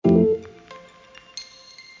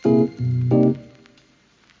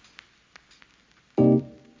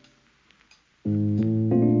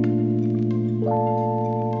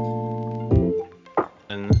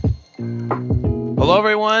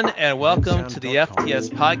welcome to the FTS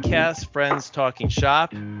podcast, Friends Talking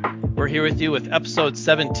Shop. We're here with you with episode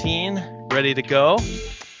 17, ready to go.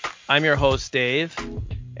 I'm your host, Dave,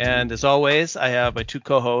 and as always, I have my two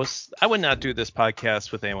co-hosts. I would not do this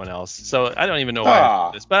podcast with anyone else, so I don't even know why I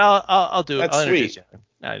do this, but I'll do it. I'll introduce you.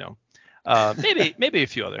 I know. Maybe a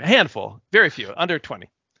few a handful, very few, under 20.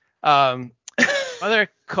 Other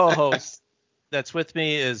co-host that's with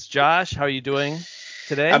me is Josh. How are you doing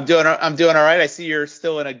today? I'm doing all right. I see you're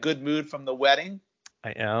still in a good mood from the wedding.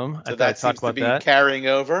 I am. So that seems to be carrying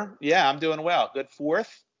over. Yeah, I'm doing well. Good 4th.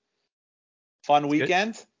 Fun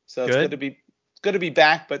weekend. Good. So it's good to be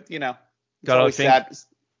back, but it's always sad.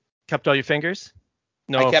 Kept all your fingers?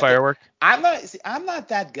 No firework? I'm not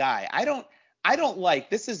that guy. I don't like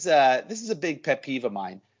this is a big pet peeve of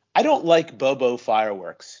mine. I don't like Bobo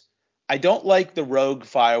fireworks. I don't like the rogue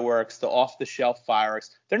fireworks, the off-the-shelf fireworks.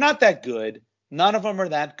 They're not that good. None of them are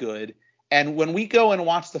that good. And when we go and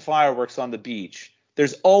watch the fireworks on the beach,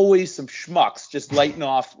 there's always some schmucks just lighting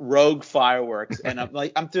off rogue fireworks. And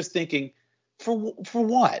I'm just thinking, for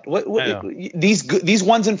what? What these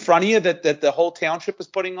ones in front of you that the whole township is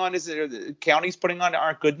putting on, the county's putting on,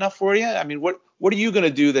 aren't good enough for you? I mean, what are you going to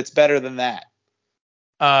do that's better than that?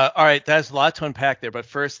 All right, that's a lot to unpack there. But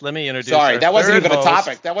first, let me introduce. Sorry, that wasn't even host, a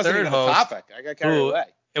topic. That wasn't even a topic. I got carried away.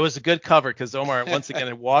 It was a good cover because Omar once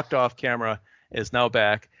again walked off camera, is now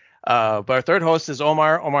back. But our third host is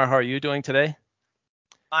Omar. Omar, how are you doing today?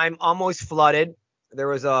 I'm almost flooded. There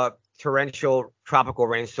was a torrential tropical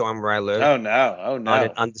rainstorm where I live. Oh no! On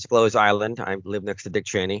an undisclosed island. I live next to Dick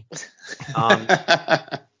Cheney.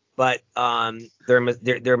 But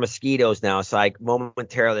there are mosquitoes now, so I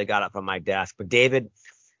momentarily got up from my desk. But David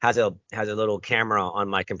has a little camera on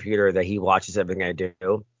my computer that he watches everything I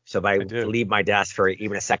do. So if I leave my desk for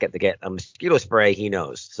even a second to get a mosquito spray, he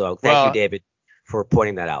knows. So thank you, David, for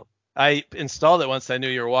pointing that out. I installed it once I knew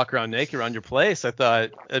you were walking around naked around your place. I thought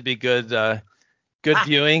it'd be good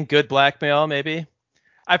viewing, good blackmail maybe.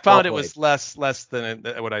 I found it was less than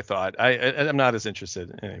what I thought. I'm not as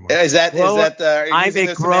interested anymore. Is that are you I'm using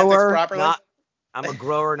a the grower, properly? I'm a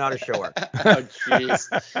grower, not a shower. Oh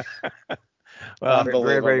jeez. Well,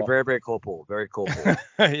 very, very, very, very cool pool. Very cool pool.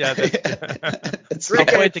 Yeah. I'll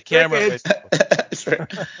point the camera. That's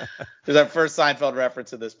right. There's our first Seinfeld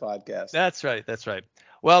reference in this podcast. That's right.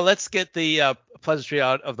 Well, let's get the pleasantry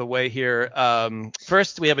out of the way here.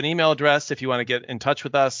 First, we have an email address if you want to get in touch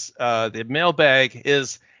with us. The mailbag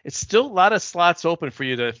it's still a lot of slots open for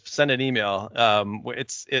you to send an email.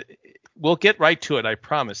 We'll get right to it, I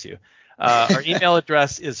promise you. Our email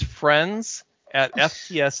address is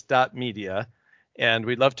friends@fts.media, and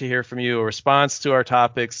we'd love to hear from you. A response to our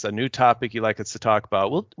topics, a new topic you'd like us to talk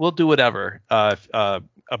about. We'll do whatever. A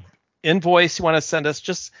invoice you want to send us,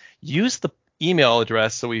 just use the email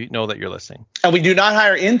address so we know that you're listening. And we do not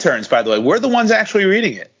hire interns, by the way. We're the ones actually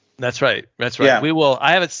reading it. That's right. Yeah. We will.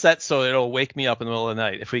 I have it set so it'll wake me up in the middle of the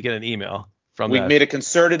night if we get an email from We've made a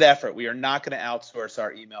concerted effort. We are not going to outsource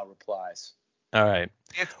our email replies. All right.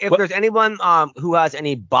 If there's anyone who has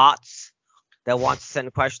any bots that wants to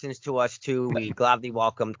send questions to us too, we gladly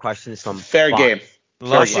welcome questions from fair bots. Game.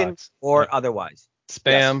 Questions or otherwise.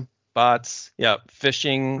 Spam, bots,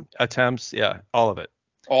 phishing attempts, all of it.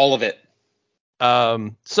 All of it.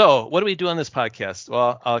 So what do we do on this podcast?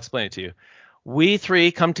 Well, I'll explain it to you. We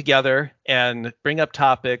three come together and bring up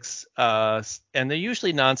topics, and they're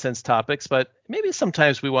usually nonsense topics, but maybe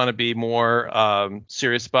sometimes we want to be more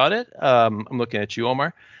serious about it. I'm looking at you,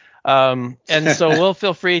 Omar. And so we'll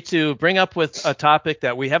feel free to bring up with a topic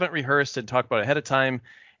that we haven't rehearsed and talk about ahead of time,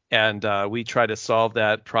 and we try to solve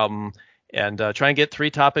that problem and try and get 3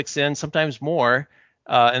 topics in, sometimes more,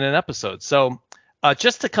 in an episode. So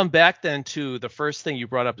just to come back then to the first thing you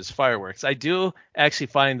brought up is fireworks. I do actually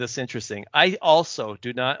find this interesting. I also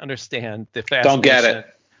do not understand the fascination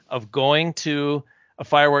of going to a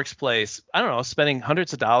fireworks place, I don't know, spending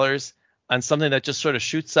hundreds of dollars on something that just sort of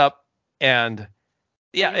shoots up and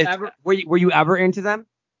were you ever into them?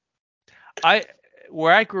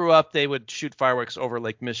 Where I grew up, they would shoot fireworks over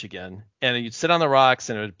Lake Michigan, and you'd sit on the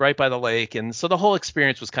rocks and it was right by the lake, and so the whole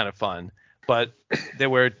experience was kind of fun. But they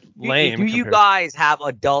were lame. Do you guys have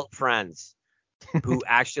adult friends who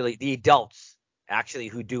the adults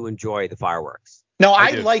who do enjoy the fireworks? No, I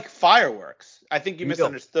like fireworks. I think you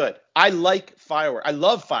misunderstood. I like fireworks. I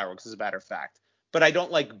love fireworks, as a matter of fact. But I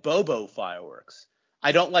don't like Bobo fireworks.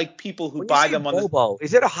 I don't like people who buy them on Bobo.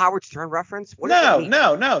 Is it a Howard Stern reference?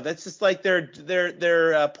 No. That's just like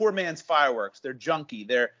they're poor man's fireworks. They're junky.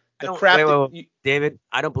 They're David,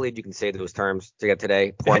 I don't believe you can say those terms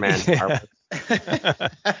today. Poor man's fireworks.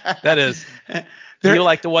 That is. You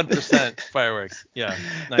like the 1% fireworks. Yeah.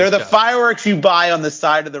 Nice they're the job. fireworks you buy on the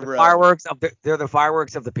side of the road. They're the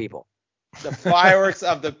fireworks of the people. The fireworks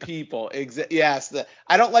of the people. Yes.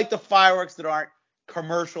 I don't like the fireworks that aren't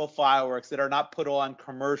commercial fireworks, that are not put on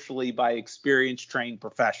commercially by experienced, trained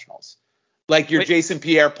professionals. Like your Jason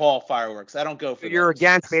Pierre-Paul fireworks. I don't go for You're those.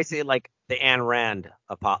 against basically like the Ayn Rand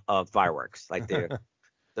of fireworks. Like yeah,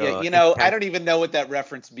 I don't even know what that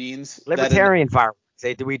reference means. Libertarian fireworks.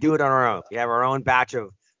 We do it on our own. We have our own batch of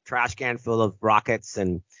trash can full of rockets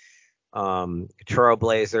and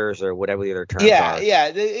trailblazers or whatever the other terms are.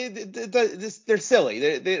 Yeah. They're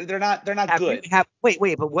silly. They're not good.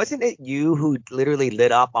 Wait, but wasn't it you who literally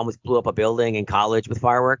almost blew up a building in college with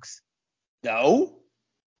fireworks? No.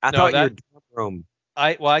 I thought your dorm room.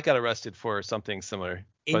 I got arrested for something similar.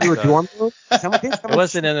 In your dorm room? It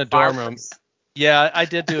wasn't in a dorm room. Yeah, I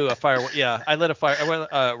did do a firework. Yeah, I lit a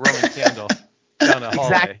Roman candle down a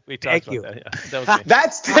hallway. Exactly. We talked about that. Yeah, that was me.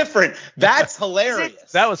 That's different. That's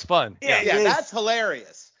hilarious. That was fun. Yeah, that's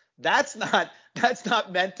hilarious. That's not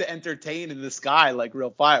meant to entertain in the sky like real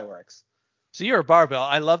fireworks. So you're a barbell.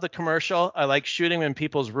 I love the commercial. I like shooting them in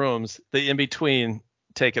people's rooms. The in between,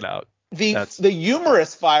 take it out. The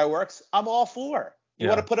humorous fireworks, I'm all for. You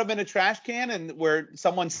want to put them in a trash can and where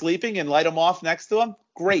someone's sleeping and light them off next to them?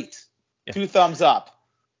 Great. Yeah. 2 thumbs up.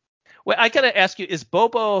 Well, I gotta ask you, is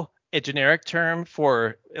Bobo a generic term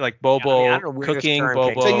for like Bobo cooking?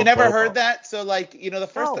 Bobo. So you never heard that? So like,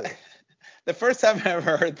 the first time I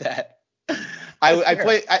ever heard that, I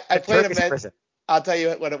played a men's. I'll tell you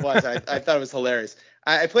what it was. I thought it was hilarious.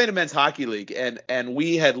 I played a men's hockey league and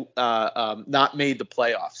we had not made the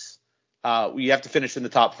playoffs. You have to finish in the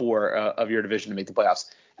top 4 of your division to make the playoffs,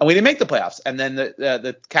 and we didn't make the playoffs. And then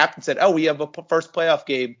the captain said, "Oh, we have a first playoff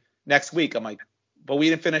game next week." I'm like, "But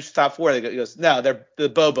we didn't finish the top 4." He goes, "No, they're the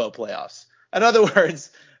Bobo playoffs." In other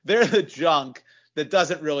words, they're the junk that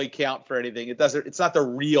doesn't really count for anything. It's not the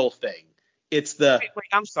real thing. It's the. Wait,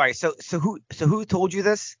 I'm sorry. So who told you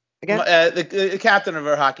this again? The captain of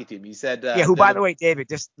our hockey team. He said. Who, by the way, David,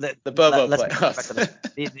 just the Bobo playoffs.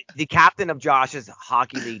 The captain of Josh's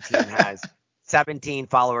hockey league team has 17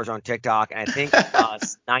 followers on TikTok and I think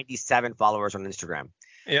 97 followers on Instagram.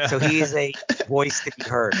 Yeah. So he is a voice to be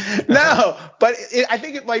heard. No, but I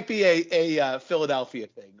think it might be a Philadelphia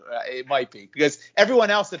thing. It might be because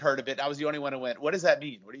everyone else had heard of it. I was the only one who went, "What does that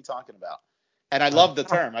mean? What are you talking about?" And I love the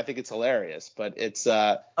term. I think it's hilarious, but it's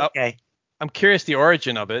okay. I'm curious the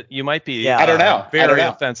origin of it. You might be. I don't know. Very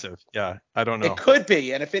offensive. Yeah, I don't know. It could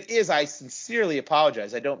be, and if it is, I sincerely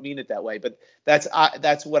apologize. I don't mean it that way, but that's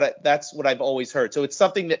what I've always heard. So it's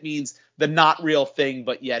something that means the not real thing,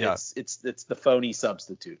 but yet it's the phony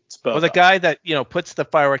substitute. It's both. Well, the guy that puts the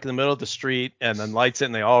firework in the middle of the street and then lights it,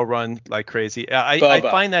 and they all run like crazy. I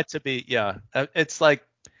find that to be it's like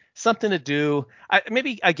something to do.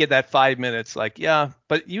 Maybe I get that 5 minutes,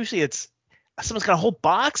 but usually it's. Someone's got a whole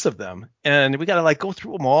box of them, and we got to go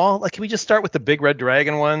through them all. Can we just start with the big red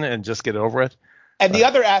dragon one and just get it over with? And the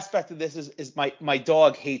other aspect of this is my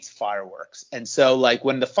dog hates fireworks. And so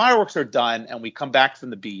when the fireworks are done and we come back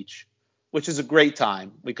from the beach, which is a great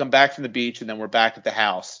time, we come back from the beach and then we're back at the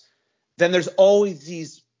house, then there's always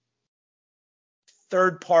these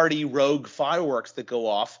third-party rogue fireworks that go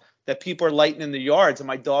off that people are lighting in the yards, and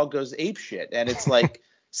my dog goes apeshit. And it's like,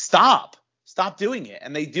 stop doing it.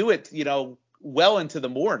 And they do it, well into the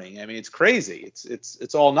morning. I mean, it's crazy.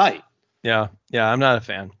 It's all night. Yeah, I'm not a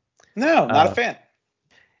fan. No, not a fan.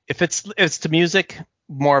 If it's to music,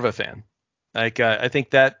 more of a fan. I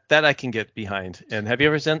think that I can get behind. And have you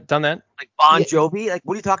ever done that? Like Bon Jovi?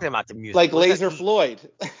 What are you talking about? The music? Like Laser Floyd.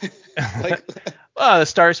 The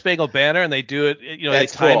Star Spangled Banner, and they do it. They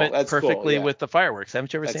time it perfectly with the fireworks.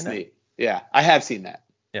 Haven't you ever seen that? Neat. Yeah, I have seen that.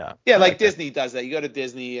 Yeah. Yeah, like Disney does that. You go to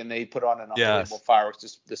Disney and they put on an unbelievable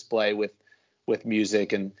fireworks display with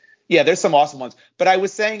music, and there's some awesome ones. But I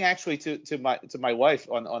was saying actually to my wife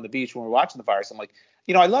on the beach when we were watching the fireworks, I'm like,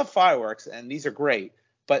 I love fireworks and these are great,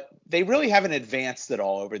 but they really haven't advanced at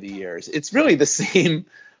all over the years. It's really the same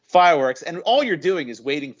fireworks, and all you're doing is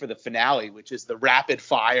waiting for the finale, which is the rapid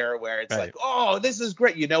fire where it's like, oh, this is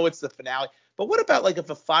great. It's the finale. But what about if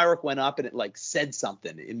a firework went up and it said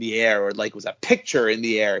something in the air, or was a picture in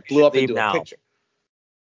the air, it blew up into a picture?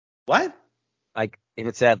 What? If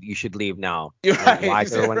it said you should leave now. You're right. Why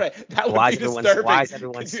is everyone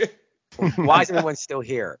still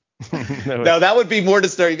here? No, that would be more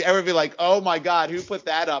disturbing. Everyone would be like, oh my God, who put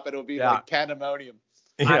that up? And it would be like pandemonium.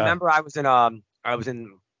 Yeah. I remember I was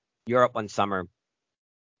in Europe one summer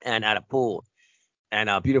and at a pool, and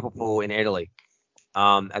a beautiful pool in Italy,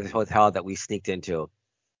 at this hotel that we sneaked into.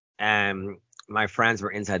 And my friends were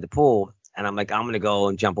inside the pool, and I'm like, I'm gonna go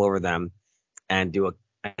and jump over them and do a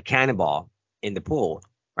cannonball in the pool,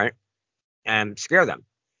 right, and scare them.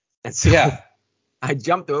 And so I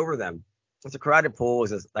jumped over them. It's a crowded pool.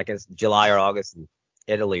 It's like it's July or August in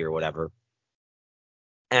Italy or whatever.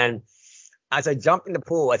 And as I jump in the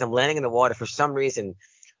pool, as I'm landing in the water, for some reason,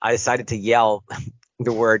 I decided to yell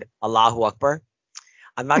the word Allahu Akbar.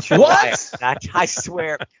 I'm not sure why. I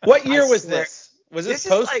swear. What year was this? Was this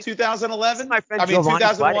post 2011? My friend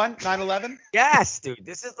 2001, 9/11? Yes, dude.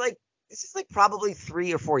 This is like probably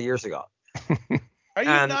 3 or 4 years ago. Are you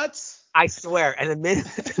nuts? I swear. And the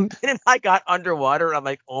minute I got underwater, I'm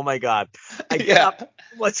like, oh my God. I get up,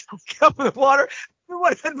 let's get up in the water.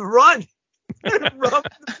 And run.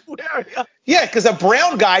 Yeah, because a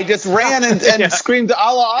brown guy just ran and screamed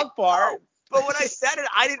Allah Akbar. But when I said it,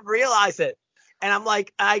 I didn't realize it. And I'm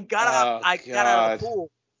like, I got out of the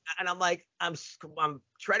pool, and I'm like, I'm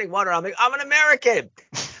treading water. I'm like, I'm an American.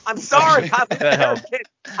 I'm sorry. I'm an American.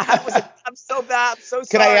 I'm so bad. I'm so sorry.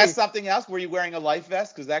 Can I ask something else? Were you wearing a life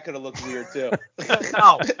vest? Because that could have looked weird too.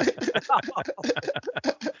 No.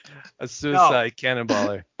 A suicide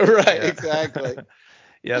cannonballer. Right, exactly.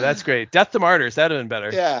 Yeah, that's great. Death to martyrs. That would have been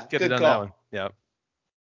better. Yeah, Could good have done call. that one. Yeah.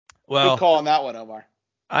 Well, good call on that one, Omar.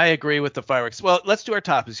 I agree with the fireworks. Well, let's do our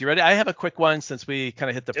topics. You ready? I have a quick one since we kind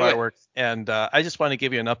of hit the fireworks. And I just want to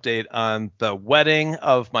give you an update on the wedding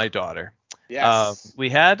of my daughter. Yes. We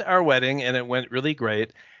had our wedding and it went really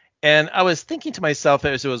great. And I was thinking to myself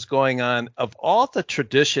as it was going on, of all the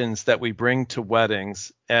traditions that we bring to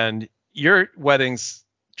weddings, and your weddings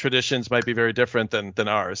traditions might be very different than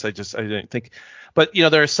ours. I didn't think. But,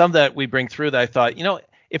 there are some that we bring through that I thought,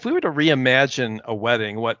 if we were to reimagine a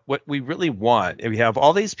wedding, what we really want, if we have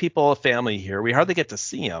all these people, a family here, we hardly get to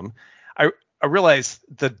see them. I realize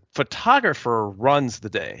the photographer runs the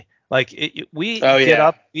day. Like we get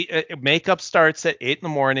up, makeup starts at 8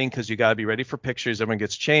 a.m. because you got to be ready for pictures. Everyone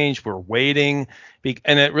gets changed. We're waiting.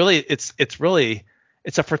 And it's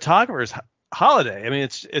a photographer's holiday. I mean,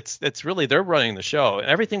 it's really, they're running the show, and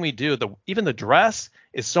everything we do, even the dress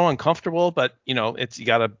is so uncomfortable, but you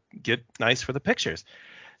got to get nice for the pictures.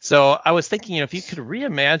 So I was thinking, if you could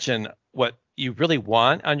reimagine what you really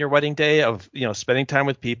want on your wedding day of, spending time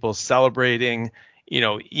with people, celebrating,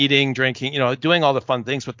 eating, drinking, doing all the fun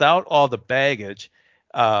things without all the baggage,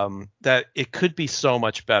 that it could be so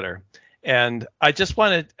much better. And I just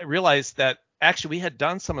wanted to realize that actually we had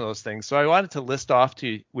done some of those things. So I wanted to list off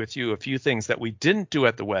with you a few things that we didn't do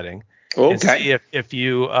at the wedding. Okay. And see if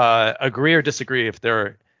you agree or disagree if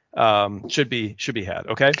there should be had.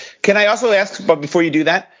 Okay. Can I also ask, but before you do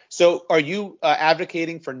that, so are you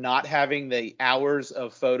advocating for not having the hours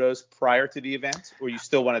of photos prior to the event, or you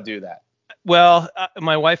still want to do that? Well,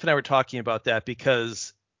 my wife and I were talking about that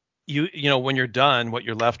because when you're done, what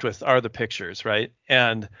you're left with are the pictures, right?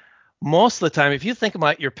 And most of the time, if you think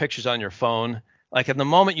about your pictures on your phone, like at the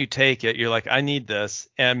moment you take it, you're like, I need this,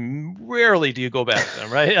 and rarely do you go back to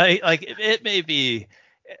them, right?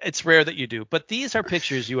 It's rare that you do, but these are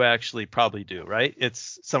pictures you actually probably do, right?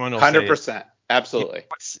 It's someone will 100%, absolutely.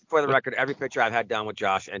 For the record, every picture I've had done with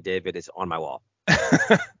Josh and David is on my wall.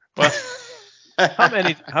 Well, how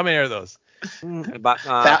many are those? About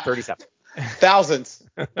 37. Thousands.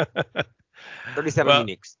 37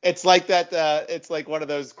 uniques. It's like that. It's like one of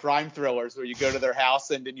those crime thrillers where you go to their house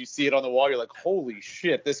and then you see it on the wall. You're like, holy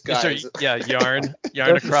shit, this guy. Yarn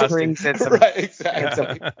across strings and some, right, exactly.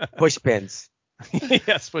 And some push pins.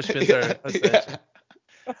 Yes, push pins are essential.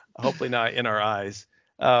 Hopefully not in our eyes.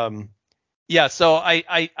 So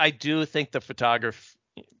I do think the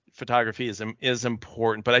photography is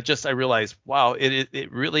important, but I realized, wow,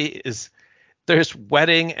 it really is. There's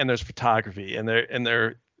wedding and there's photography, and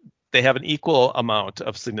they have an equal amount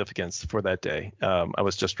of significance for that day. I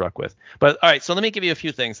was just struck with. But all right, so let me give you a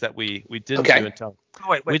few things that we didn't do until.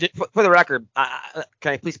 Oh, wait. For the record,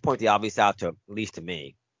 can I please point the obvious out to at least to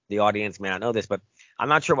me? The audience may not know this, but I'm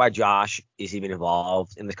not sure why Josh is even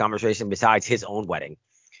involved in this conversation besides his own wedding.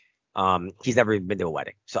 He's never even been to a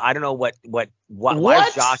wedding, so I don't know why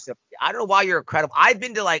is Josh. I don't know why you're incredible. I've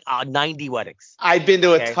been to like 90 weddings. I've been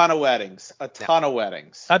to a ton of weddings.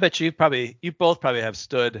 I bet you both probably have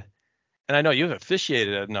stood, and I know you've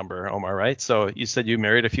officiated a number, Omar, right? So you said you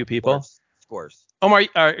married a few people. Of course. Omar,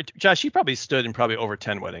 Josh, you probably stood in probably over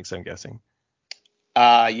 10 weddings, I'm guessing.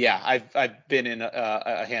 Yeah, I've been in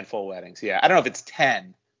a handful of weddings. Yeah, I don't know if it's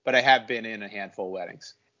 10, but I have been in a handful of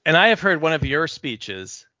weddings. And I have heard one of your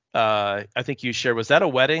speeches. I think you shared. Was that a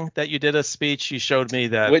wedding that you did a speech? You showed me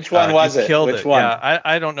that. Which one was it? Killed Which it. one? Yeah,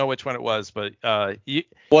 I don't know which one it was, but you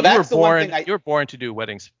that's the one thing you were born to do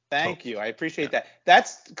weddings. Thank you. I appreciate that.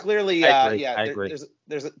 That's clearly. I agree.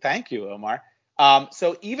 There's thank you, Omar.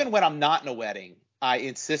 So even when I'm not in a wedding, I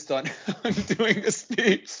insist on doing a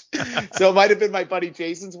speech. So it might have been my buddy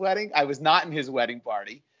Jason's wedding. I was not in his wedding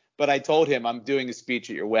party, but I told him I'm doing a speech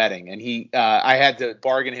at your wedding, and I had to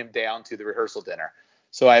bargain him down to the rehearsal dinner.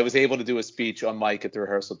 So I was able to do a speech on mic at the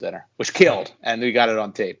rehearsal dinner, which killed, and we got it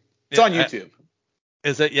on tape. It's on YouTube.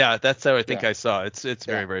 Is it? Yeah, that's how I think I saw. It's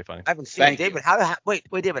very, very funny. I haven't seen it. David, wait,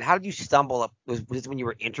 David, how did you stumble up? Was this when you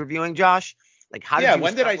were interviewing Josh? Like, how did you?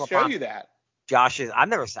 When did I show you that? Josh's. I've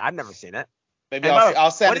never seen it. Maybe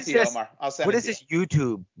I'll send it to you, Omar. I'll send it to you. What is this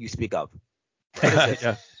YouTube you speak of?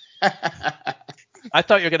 Yeah. I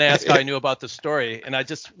thought you were going to ask how I knew about the story, and I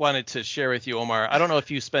just wanted to share with you, Omar. I don't know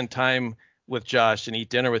if you spend time with Josh and eat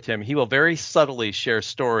dinner with him. He will very subtly share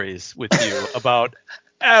stories with you about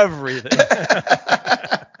everything.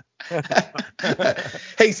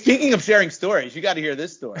 Hey, speaking of sharing stories, you got to hear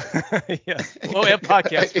this story. Yeah. Well, we have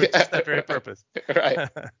podcasts for just that very purpose. Right.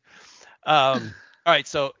 All right.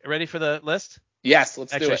 So ready for the list? Yes,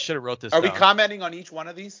 let's do it. Actually, I should have wrote this down. Are we commenting on each one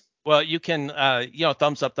of these? Well, you can,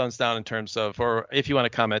 thumbs up, thumbs down in terms of, or if you want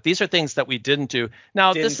to comment. These are things that we didn't do.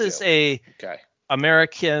 Now, this is a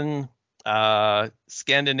American,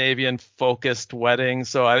 Scandinavian focused wedding.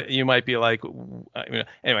 So you might be like,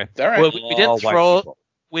 anyway. All right. Well, we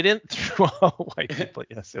didn't throw white people.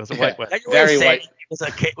 Yes, it was a white wedding. Very white. Was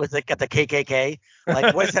it at the KKK?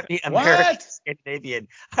 Like, what does that mean? American Scandinavian.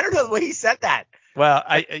 I don't know the way he said that. Well,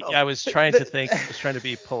 I was trying to think. I was trying to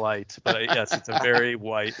be polite, but yes, it's a very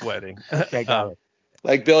white wedding. Okay, got it.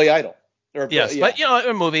 Like Billy Idol. Yes, but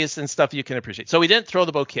in movies and stuff you can appreciate. So we didn't throw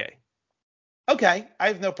the bouquet. Okay, I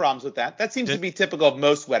have no problems with that. That seems to be typical of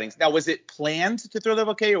most weddings. Now, was it planned to throw the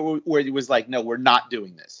bouquet, or it was like, no, we're not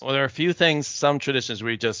doing this? Well, there are a few things, some traditions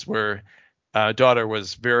we just were. Daughter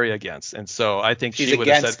was very against, and so I think she would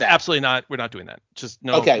have said, that. Absolutely not. We're not doing that. Just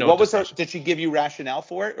no. Okay. No what discussion. Was her? Did she give you rationale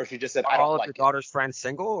for it, or she just said, I don't like it? All of your daughter's friends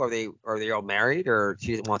single, or are they all married, or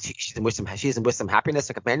she doesn't wish some happiness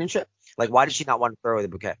and companionship? Like, why did she not want to throw the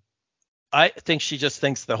bouquet? I think she just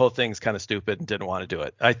thinks the whole thing's kind of stupid and didn't want to do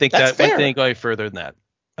it. I think that's that fair. one thing going further than that.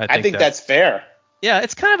 I think that's fair. Yeah,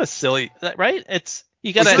 it's kind of a silly, right? It's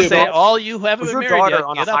you gotta say all you who haven't been married yet,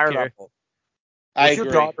 get up here. I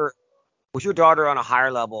agree. Was your daughter on a higher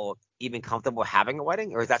level even comfortable having a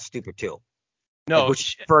wedding, or is that stupid too? No,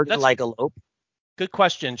 like elope. Good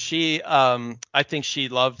question. She, I think she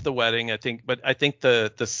loved the wedding. I think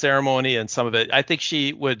the ceremony and some of it, I think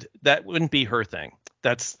that wouldn't be her thing.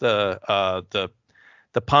 That's the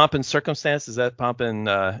pomp and circumstance. Is that pomp and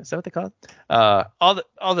is that what they call it?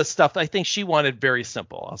 All the stuff. I think she wanted very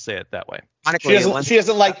simple. I'll say it that way. She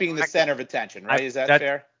doesn't like being the center of attention, right? Is that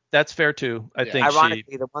fair? That's fair too. I think.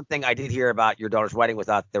 Ironically, the one thing I did hear about your daughter's wedding was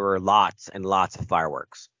that there were lots and lots of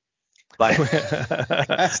fireworks. But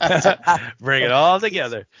bring it all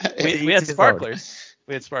together. We had sparklers.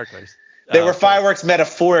 There were fireworks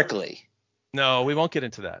metaphorically. No, we won't get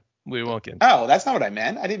into that. Oh, that's not what I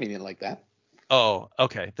meant. I didn't mean it like that. Oh,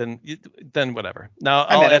 okay. Then whatever. Now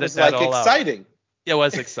I'll edit that all exciting. Out. It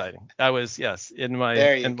was exciting. I was in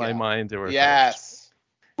my mind there were yes.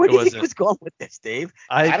 Where do you think he was going with this, Dave?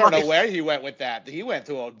 I don't know where he went with that. He went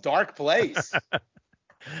to a dark place.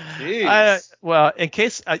 Jeez.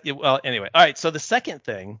 Anyway. All right. So the second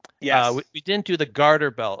thing, we didn't do the garter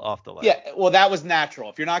belt off the list. Yeah. Well, that was natural.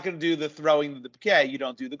 If you're not going to do the throwing the bouquet, you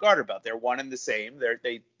don't do the garter belt. They're one and the same.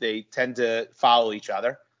 They tend to follow each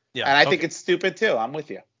other. Yeah. And I think it's stupid too. I'm with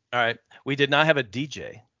you. All right. We did not have a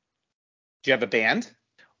DJ. Do you have a band?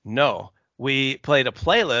 No. We played a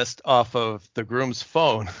playlist off of the groom's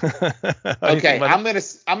phone. Okay, I'm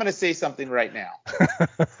gonna say something right now,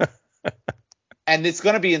 and it's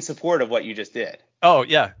gonna be in support of what you just did. Oh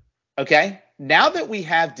yeah. Okay. Now that we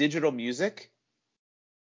have digital music,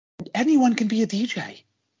 anyone can be a DJ.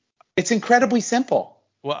 It's incredibly simple.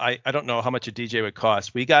 Well, I don't know how much a DJ would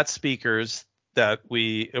cost. We got speakers that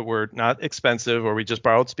were not expensive, or we just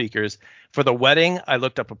borrowed speakers. For the wedding, I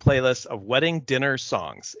looked up a playlist of wedding dinner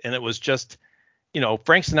songs, and it was just,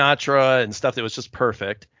 Frank Sinatra and stuff that was just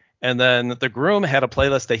perfect. And then the groom had a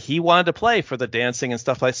playlist that he wanted to play for the dancing and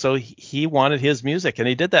stuff like that. So he wanted his music, and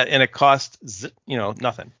he did that, and it cost,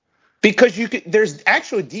 nothing. Because there's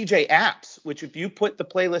actually DJ apps, which if you put the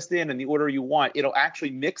playlist in the order you want, it'll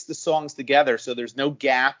actually mix the songs together so there's no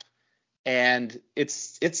gap, and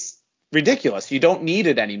it's ridiculous. You don't need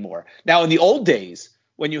it anymore. Now, in the old days,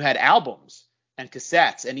 when you had albums and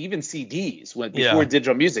cassettes and even CDs, before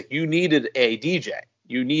digital music, you needed a DJ.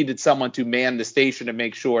 You needed someone to man the station to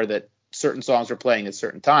make sure that certain songs were playing at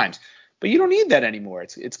certain times. But you don't need that anymore.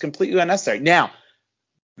 It's completely unnecessary. Now,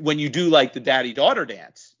 when you do like the daddy-daughter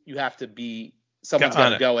dance, you have to be someone's got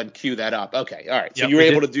to go and cue that up. Okay, all right. So Yep, you were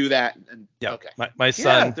able to do that. Yeah. Okay. My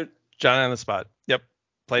son, John on the spot. Yep.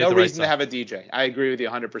 No reason to have a DJ. I agree with you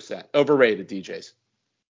 100%. Overrated DJs.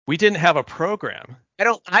 We didn't have a program.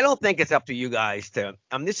 I don't think it's up to you guys to.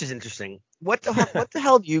 This is interesting. What the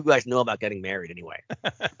hell do you guys know about getting married anyway?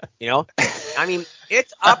 You know, I mean,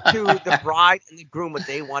 it's up to the bride and the groom what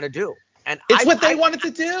they want to do. And it's what they wanted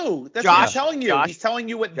to do. That's what he's telling you. He's telling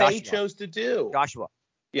you what they chose to do. Joshua.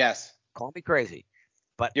 Yes. Call me crazy,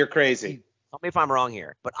 but you're crazy. Tell me if I'm wrong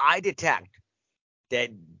here. But I detect that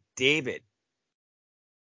David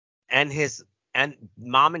and his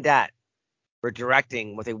mom and dad were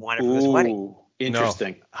directing what they wanted for this wedding.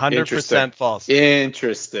 Interesting. No, 100% false.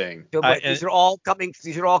 Interesting. So, these are all coming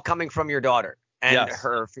from your daughter and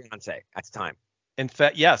her fiance at the time. In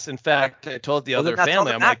fact, yes. In fact, I told the other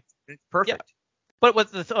family, I'm like, it's perfect. Yeah. But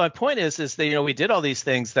what my point is that we did all these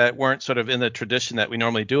things that weren't sort of in the tradition that we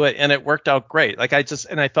normally do it, and it worked out great. Like I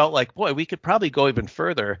felt like, boy, we could probably go even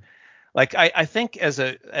further. Like I think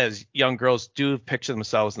as young girls do picture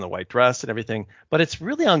themselves in the white dress and everything, but it's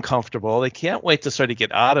really uncomfortable. They can't wait to sort of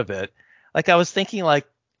get out of it. Like I was thinking, like,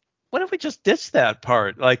 what if we just ditch that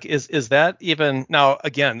part? Like, is that even now?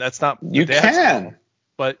 Again, that's not you can,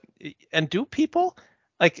 but do people?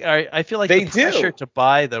 Like I feel like they the pressure to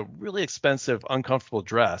buy the really expensive, uncomfortable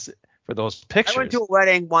dress for those pictures. I went to a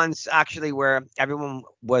wedding once actually where everyone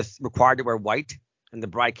was required to wear white, and the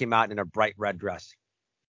bride came out in a bright red dress.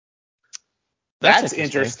 That's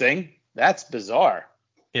interesting. That's bizarre.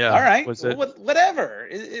 Yeah. All right. Whatever.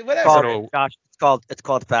 It's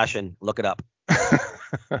called fashion. Look it up.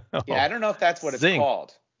 Yeah, I don't know if that's what it's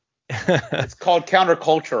called. It's called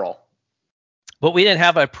countercultural. But we didn't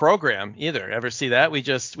have a program either. Ever see that?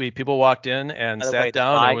 People walked in and sat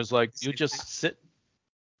down and was like, you just sit.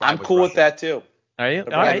 I'm cool with that too. Are you? All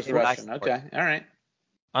right. Okay. All right.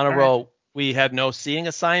 On a roll. We had no seating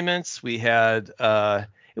assignments. We had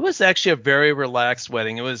it was actually a very relaxed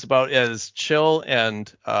wedding. It was about as chill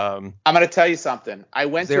and I'm going to tell you something. I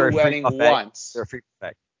went to a wedding once. There a free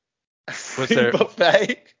buffet? Free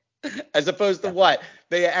buffet? As opposed to what?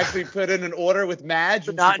 They actually put in an order with Madge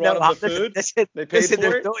and she brought them the food? They paid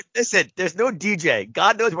for it? There's no DJ.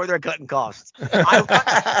 God knows where they're cutting costs.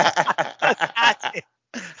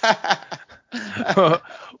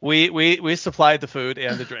 We supplied the food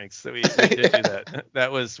and the drinks. So we did do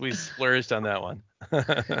that. We splurged on that one.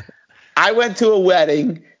 I went to a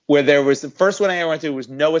wedding where there was the first one I ever went to was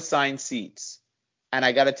no assigned seats. And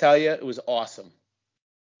I got to tell you, it was awesome.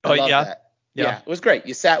 I love that. Yeah, it was great.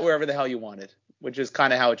 You sat wherever the hell you wanted, which is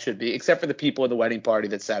kind of how it should be, except for the people in the wedding party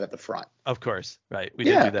that sat at the front. Of course. Right. We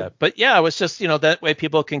did do that. But yeah, it was just, that way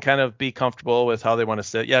people can kind of be comfortable with how they want to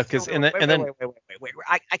sit. Yeah. Because wait.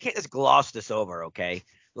 I can't just gloss this over. Okay.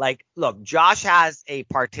 Like, look, Josh has a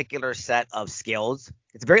particular set of skills.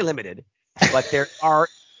 It's very limited, but there are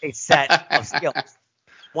a set of skills.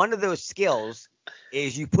 One of those skills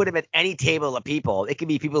is you put him at any table of people. It can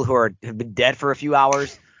be people who have been dead for a few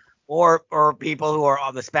hours, or people who are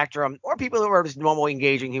on the spectrum, or people who are just normal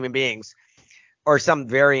engaging human beings, or some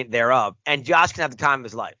variant thereof. And Josh can have the time of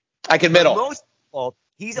his life. I can middle. Most people,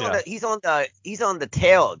 he's on the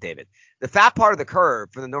tail, David. The fat part of the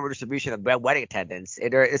curve for the normal distribution of wedding attendance,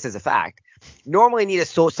 this is a fact, normally need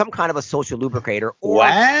some kind of a social lubricator or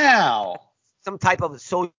some type of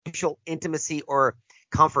social intimacy or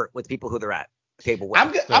comfort with people who they're at.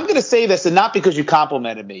 I'm going to say this, and not because you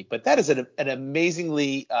complimented me, but that is an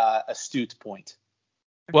amazingly astute point.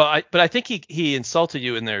 Well, but I think he insulted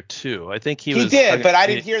you in there too. I think he did, but I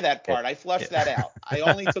didn't hear that part. I flushed that out. I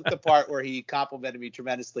only took the part where he complimented me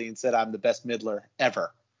tremendously and said I'm the best middler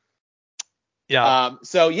ever. Yeah.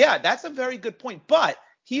 So yeah, that's a very good point. But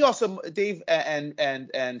he also, Dave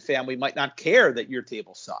and family might not care that your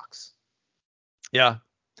table sucks. Yeah.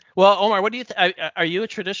 Well, Omar, what do you think? Are you a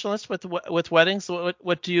traditionalist with weddings?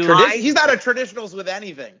 What do you? He's not a traditionalist with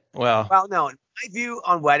anything. Well, no. My view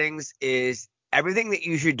on weddings is everything that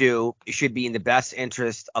you should do should be in the best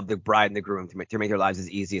interest of the bride and the groom to make their lives as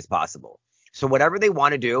easy as possible. So whatever they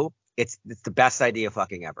want to do, it's the best idea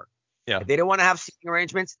fucking ever. Yeah. If they don't want to have seating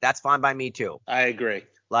arrangements, that's fine by me too. I agree.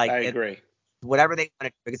 Whatever they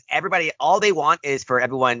want to, because all they want is for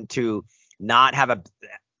everyone to not have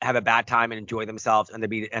a bad time and enjoy themselves, and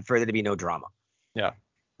for there to be no drama. Yeah.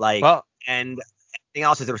 And everything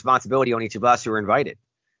else is a responsibility on each of us who are invited.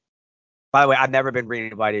 By the way, I've never been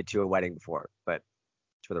invited to a wedding before, but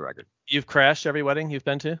for the record. You've crashed every wedding you've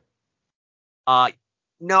been to?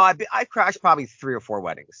 No, I've crashed probably 3 or 4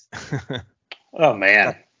 weddings. Oh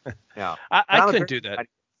man. Yeah. I couldn't do that.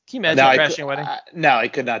 Can you imagine crashing a wedding? No, I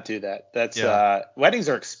could not do that. That's weddings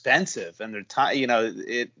are expensive, and they're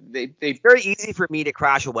It's very easy for me to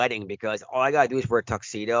crash a wedding because all I gotta do is wear a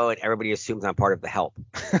tuxedo, and everybody assumes I'm part of the help.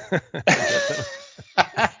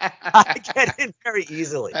 I get in very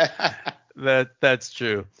easily. That's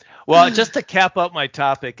true. Well, just to cap up my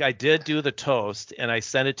topic, I did do the toast and I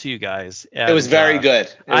sent it to you guys. And, it was very good.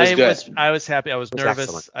 It was good. I was happy. I was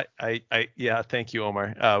nervous. Excellent. Yeah, thank you,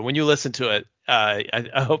 Omar. When you listen to it, I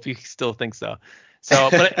hope you still think so. So,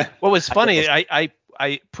 but what was funny,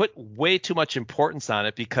 I put way too much importance on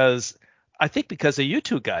it because of you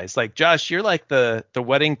two guys. Like Josh, you're like the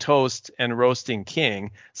wedding toast and roasting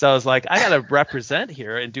king. So I was like, I gotta represent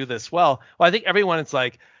here and do this well. Well, I think everyone is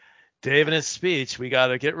like, Dave and his speech, we got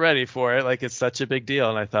to get ready for it. Like it's such a big deal.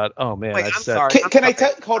 And I thought, oh man, Wait, I'm sorry. Can I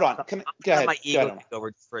tell? Hold on. Go ahead. My ego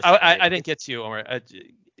over for a second. I didn't get to you, Omar.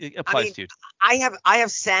 It applies to you. I have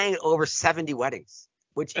sang over 70 weddings,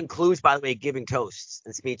 which includes, by the way, giving toasts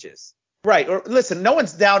and speeches. Right. Or listen, no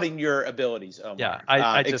one's doubting your abilities, Omar. Yeah.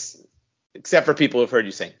 I just except for people who've heard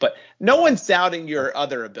you sing, but no one's doubting your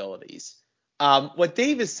other abilities. What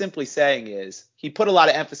Dave is simply saying is he put a lot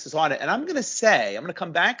of emphasis on it. And I'm going to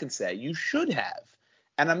come back and say you should have.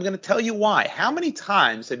 And I'm going to tell you why. How many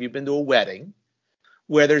times have you been to a wedding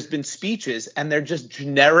where there's been speeches and they're just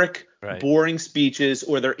generic, boring speeches,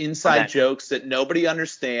 or they're inside jokes that nobody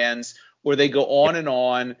understands, or they go on and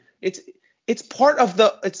on? It's part of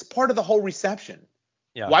the whole reception.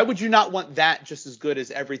 Yeah. Why would you not want that just as good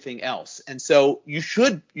as everything else? And so you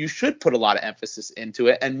should put a lot of emphasis into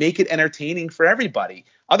it and make it entertaining for everybody.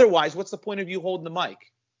 Otherwise, what's the point of you holding the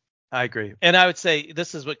mic? I agree. And I would say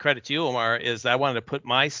this is what credit to you, Omar, is I wanted to put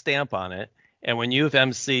my stamp on it. And when you've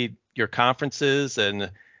emceed your conferences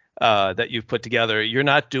and that you've put together, you're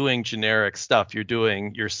not doing generic stuff. You're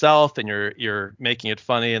doing yourself and you're making it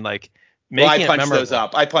funny and like making it memorable.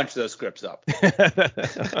 I punch those scripts up.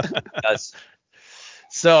 Yes.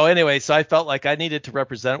 So anyway, so I felt like I needed to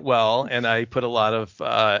represent well, and I put a lot of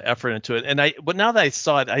effort into it. But now that I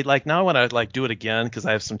saw it, now I want to do it again because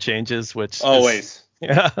I have some changes. Which always,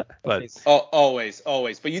 but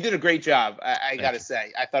always. But you did a great job. I gotta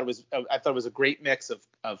say, I thought it was a great mix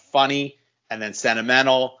of funny and then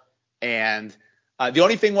sentimental. And the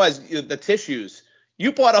only thing was the tissues.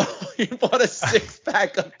 You bought a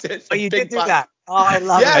 6-pack of tissues. Oh, you did do that. Oh, I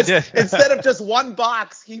love it. Yes, instead of just one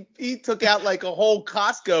box, he took out like a whole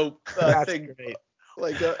Costco thing, great.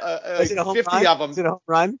 like 50 of them. Was it a home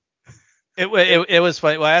run? It was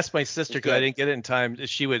funny. Well, I asked my sister because I didn't get it in time.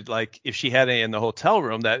 She would if she had any in the hotel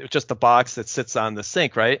room, that just the box that sits on the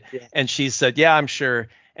sink, right? Yeah. And she said, yeah, I'm sure.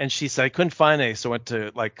 And she said I couldn't find any, so I went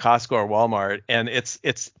to like Costco or Walmart, and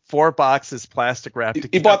it's 4 boxes plastic wrapped.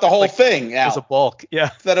 He bought the whole thing. It was a bulk,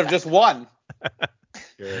 yeah, instead of just one.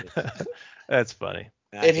 That's funny.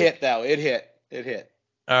 It hit though. It hit.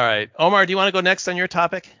 All right, Omar, do you want to go next on your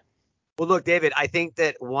topic? Well, look, David, I think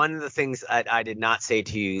that one of the things I did not say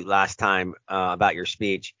to you last time about your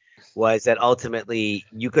speech was that ultimately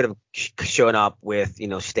you could have shown up with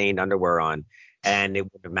stained underwear on, and it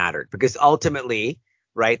wouldn't have mattered because ultimately.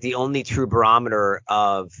 Right. The only true barometer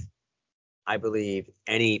of, I believe,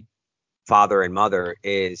 any father and mother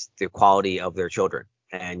is the quality of their children,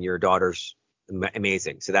 and your daughter's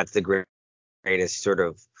amazing. So that's the greatest sort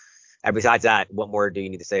of. And besides that, what more do you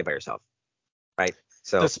need to say about yourself? Right.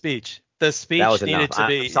 So the speech needed to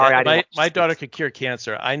be. Sorry, my daughter could cure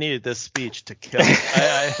cancer. I needed this speech to kill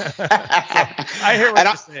it. I hear what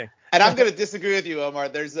you're saying. And I'm going to disagree with you, Omar.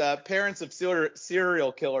 There's parents of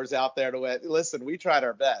serial killers out there listen. We tried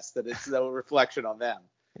our best, and it's no reflection on them.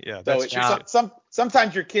 Yeah, that's true.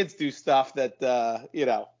 Sometimes your kids do stuff that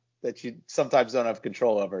that you sometimes don't have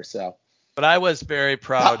control over. So. But I was very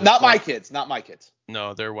proud. Not my kids.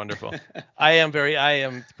 No, they're wonderful. I am very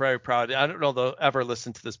proud. I don't know they'll ever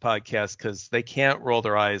listen to this podcast because they can't roll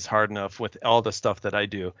their eyes hard enough with all the stuff that I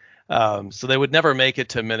do. So they would never make it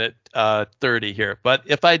to minute 30 here. But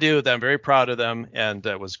if I do, then I'm very proud of them, and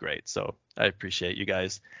that was great. So I appreciate you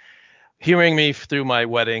guys hearing me through my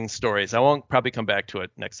wedding stories. I won't probably come back to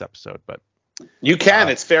it next episode, but you can.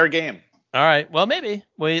 It's fair game. All right. Well, maybe.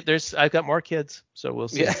 I've got more kids, so we'll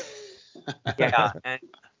see. Yeah. Yeah, and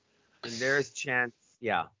there's a chance.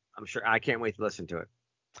 Yeah, I'm sure. I can't wait to listen to it.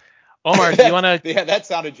 Omar, do you want to? Yeah, that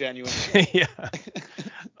sounded genuine. Yeah.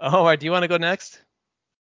 Omar, do you want to go next?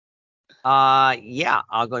 Yeah,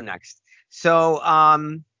 I'll go next. So,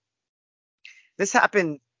 this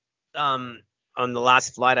happened on the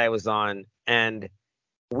last flight I was on, and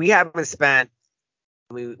we haven't spent.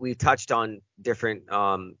 We touched on different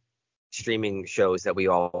streaming shows that we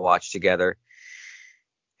all watch together.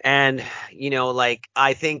 And,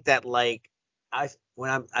 I think that I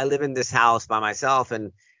live in this house by myself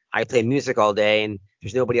and I play music all day and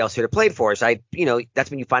there's nobody else here to play it for. So that's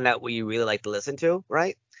when you find out what you really like to listen to,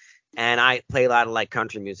 right? And I play a lot of like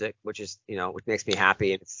country music, which is, which makes me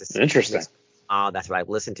happy. And it's just interesting. That's what I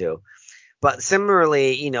listen to. But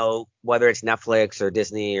similarly, whether it's Netflix or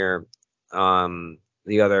Disney or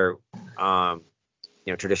the other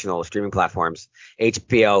traditional streaming platforms,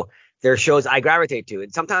 HBO, there are shows I gravitate to,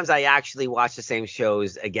 and sometimes I actually watch the same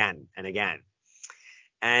shows again and again.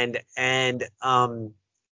 And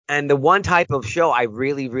the one type of show I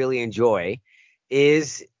really, really enjoy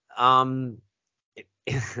is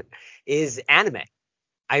is anime.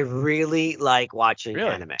 I really like watching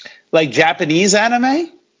anime. Like Japanese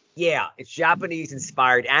anime? Yeah, it's Japanese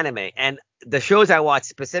inspired anime. And the shows I watch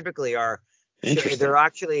specifically they're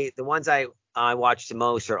actually the ones I watch the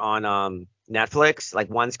most are on Netflix. Like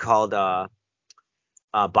one's called Baki,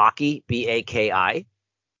 Baki.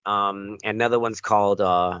 Another one's called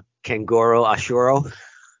Kengoro Ashuro.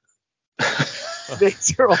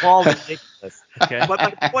 They're all ridiculous. Okay.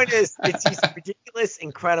 But my point is, it's these ridiculous,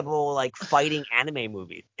 incredible, like fighting anime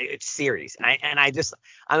movies. It's series,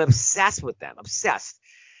 I'm obsessed with them, obsessed,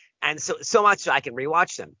 and so much I can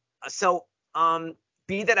rewatch them. So,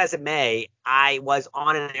 be that as it may, I was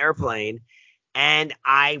on an airplane, and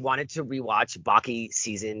I wanted to rewatch Baki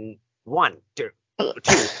season 1, 2.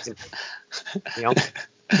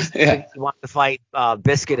 Yeah. You want to fight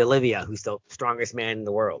Biscuit Olivia, who's the strongest man in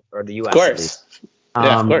the world, or the U.S. Of course.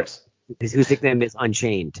 Of course. Whose nickname is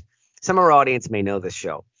Unchained. Some of our audience may know this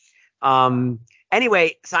show.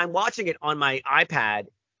 Anyway, so I'm watching it on my iPad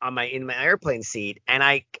in my airplane seat, and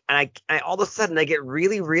I all of a sudden I get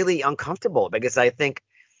really, really uncomfortable because I think,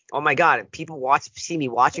 oh my God, people see me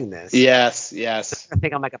watching this. Yes. I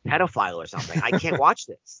think I'm like a pedophile or something. I can't watch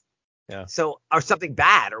this. Yeah. So, or something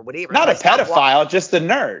bad or whatever. Not a pedophile, just a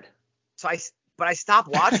nerd. But I stopped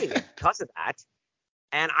watching it because of that.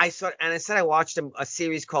 And instead I watched a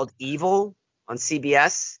series called Evil on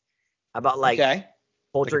CBS about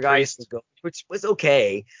poltergeist, which was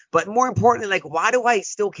okay. But more importantly, like, why do I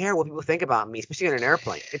still care what people think about me, especially on an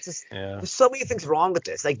airplane? It's just there's so many things wrong with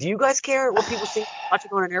this. Like, do you guys care what people think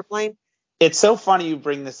watching on an airplane? It's so funny you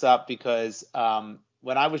bring this up because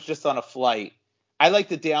when I was just on a flight, I like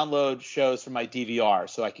to download shows from my DVR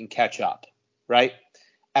so I can catch up, right?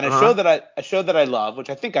 And a show that I love,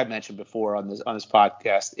 which I think I mentioned before on this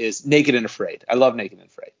podcast, is Naked and Afraid. I love Naked and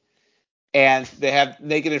Afraid, and they have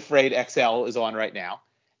Naked and Afraid XL is on right now,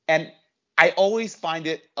 and I always find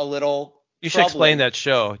it a little. You should explain that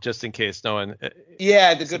show just in case no one.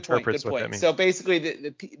 Yeah, good point. So basically,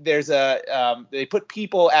 they put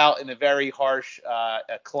people out in a very harsh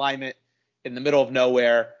climate in the middle of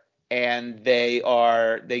nowhere. And they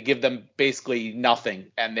give them basically nothing,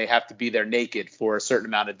 and they have to be there naked for a certain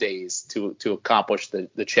amount of days to accomplish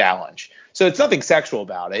the challenge. So it's nothing sexual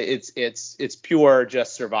about it. It's pure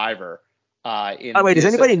just Survivor. By the way, does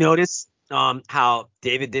anybody notice how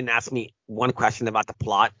David didn't ask me one question about the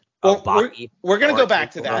plot of Baki? We're gonna go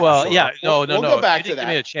back to that. Well, yeah, no. We'll go back to that. Give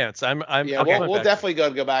me a chance. We'll definitely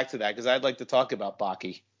go back to that because I'd like to talk about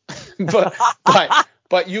Baki,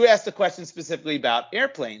 But you asked a question specifically about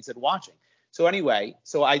airplanes and watching. So anyway,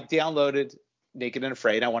 I downloaded Naked and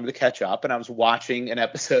Afraid. I wanted to catch up, and I was watching an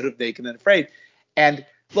episode of Naked and Afraid. And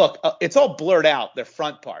look, it's all blurred out. Their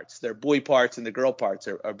front parts, their boy parts and the girl parts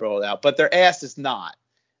are blurred out, but their ass is not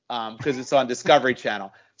because it's on Discovery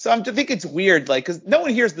Channel. So I think it's weird, like, because no one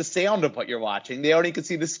hears the sound of what you're watching. They only can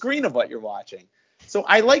see the screen of what you're watching. So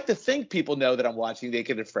I like to think people know that I'm watching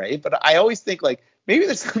Naked and Afraid, but I always think, like, maybe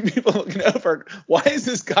there's some people looking over. Why is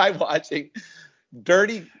this guy watching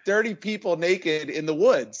dirty people naked in the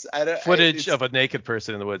woods? Footage of a naked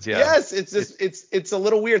person in the woods. Yeah. Yes, it's a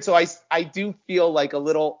little weird. So I do feel like a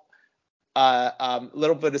little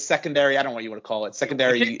bit of secondary. I don't know what you want to call it.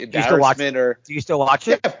 Secondary embarrassment. Do you still watch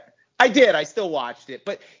it? Yeah, I did. I still watched it,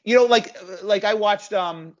 but like I watched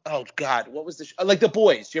oh God, what was the like The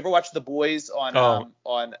Boys? Do you ever watch The Boys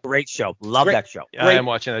on? Great show. Love that show. Yeah, I am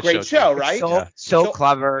watching that show. Great show, right? It's so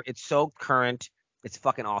clever. It's so current. It's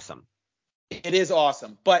fucking awesome. It is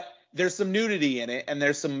awesome, but there's some nudity in it, and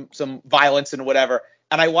there's some violence and whatever.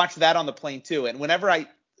 And I watched that on the plane too. And whenever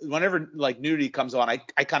like nudity comes on, I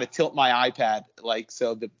kind of tilt my iPad like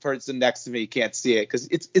so the person next to me can't see it because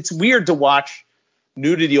it's weird to watch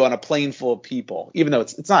nudity on a plane full of people, even though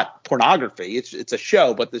it's not pornography. It's a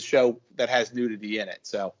show, but the show that has nudity in it.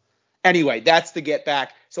 So anyway, that's the get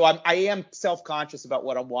back. So I am self-conscious about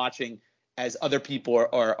what I'm watching as other people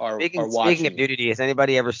are watching. Speaking of nudity, has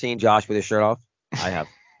anybody ever seen Josh with his shirt off? I have.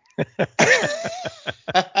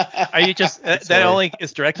 Are you just that only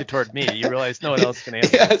is directed toward me? You realize no one else can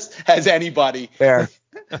answer. Yes, has anybody? Fair.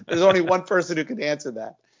 There's only one person who can answer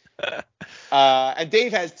that. And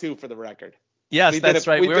Dave has two for the record. Yes, that's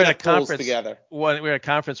right. We were at a conference together. We were at a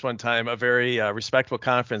conference one time, a very respectful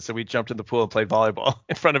conference, and we jumped in the pool and played volleyball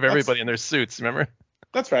in front of everybody in their suits. Remember?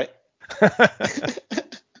 That's right.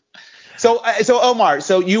 So Omar,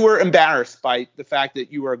 so you were embarrassed by the fact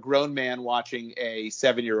that you were a grown man watching a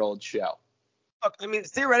 7-year-old show. Look, I mean,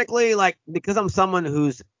 theoretically, like, because I'm someone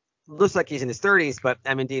who's looks like he's in his 30s, but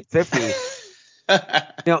I'm indeed 50.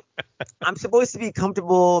 I'm supposed to be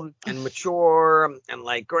comfortable and mature and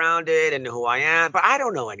like grounded and who I am, but I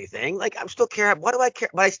don't know anything. Like, I'm still care. What do I care?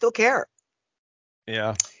 But I still care.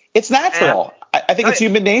 Yeah. It's natural. I think it's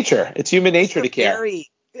human nature. It's human nature to care.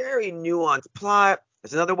 Very, very nuanced plot.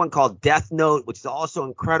 There's another one called Death Note, which is also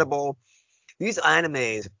incredible. These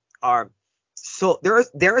animes are so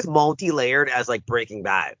they're as multi-layered as like Breaking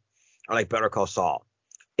Bad or like Better Call Saul.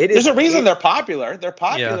 There's a reason they're popular. They're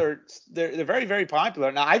popular. Yeah. They're very, very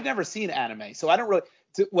popular. Now, I've never seen anime, so I don't really.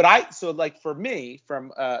 Like for me,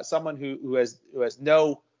 from someone who has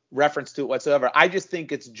no reference to it whatsoever, I just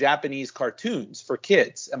think it's Japanese cartoons for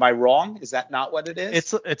kids. Am I wrong? Is that not what it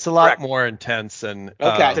is? It's a lot more intense and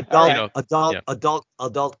okay.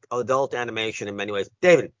 Adult animation in many ways.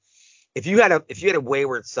 David, if you had a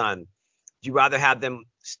wayward son, would you rather have them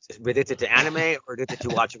addicted to anime or addicted to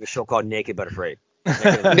watching a show called Naked But Afraid?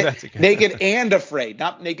 Naked and afraid,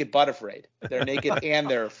 not naked but afraid. They're naked and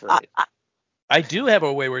they're afraid. I do have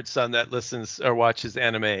a wayward son that listens or watches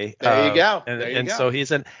anime. There you go. So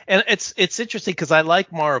he's and it's interesting because I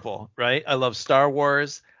like Marvel, right? I love Star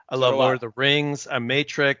Wars. I love Lord of the Rings.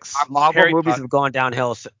 Matrix. Our Marvel movies have gone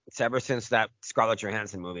downhill ever since that Scarlett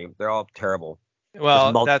Johansson movie. They're all terrible.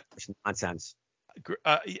 Well, that's nonsense.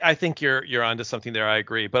 I think you're onto something there. I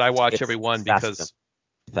agree, but I watch every one because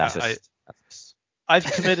I've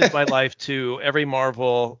committed my life to every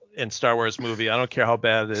Marvel and Star Wars movie. I don't care how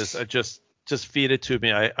bad it is. I just feed it to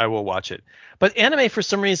me. I will watch it. But anime for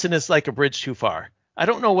some reason is like a bridge too far. I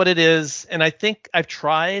don't know what it is, and I think I've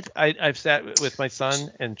tried. I've sat with my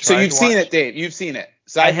son and tried. So you've seen it, Dave. You've seen it.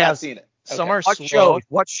 So I have seen it. Some are slow.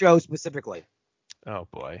 What show specifically? Oh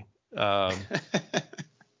boy. I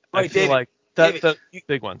feel David, like the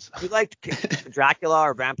big ones. You like Dracula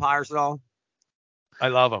or vampires at all? I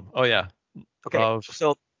love them. Oh yeah. Okay.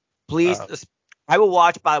 So please, I will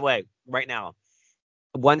watch. By the way, right now,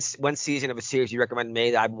 one season of a series you recommend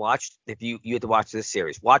me that I've watched. If you have to watch this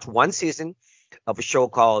series, watch one season of a show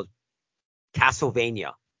called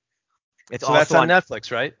Castlevania. It's so that's on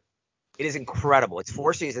Netflix, right? It is incredible. It's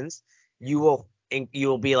 4 seasons. You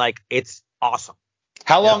will be like, it's awesome.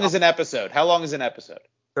 How long is an episode?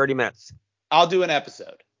 30 minutes. I'll do an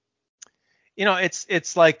episode.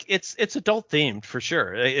 It's like it's adult themed for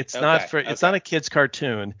sure. It's not a kid's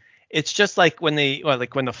cartoon. It's just like when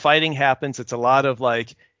the fighting happens, it's a lot of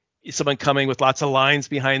like someone coming with lots of lines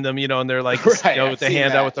behind them, and they're like with the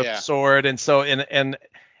hand out with the sword, and so and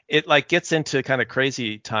it like gets into kind of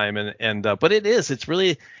crazy time and but it's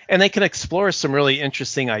really, and they can explore some really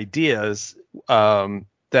interesting ideas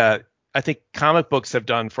that I think comic books have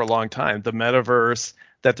done for a long time. The metaverse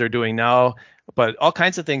that they're doing now, but all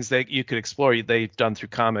kinds of things that you could explore they've done through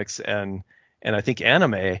comics and I think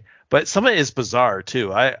anime. But some of it is bizarre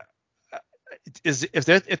too.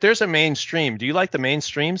 If there's a mainstream, do you like the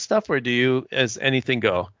mainstream stuff or do you as anything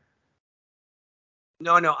go?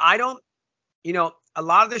 No, I don't. A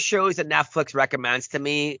lot of the shows that Netflix recommends to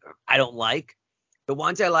me, I don't like. The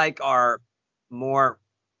ones I like are more,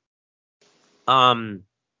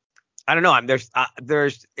 I don't know.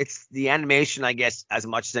 It's the animation, I guess, as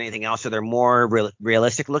much as anything else. So they're more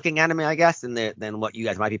realistic looking anime, I guess, than what you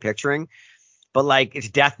guys might be picturing. But like it's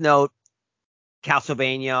Death Note,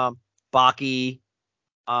 Castlevania, Baki,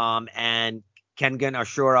 and Kengan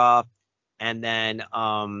Ashura, and then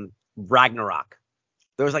Ragnarok.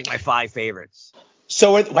 Those are like my 5 favorites.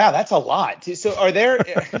 So wow, that's a lot. So are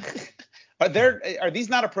these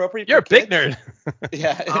not appropriate? You're for kids? Big nerd.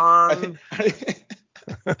 Yeah.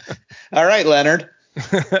 All right, Leonard.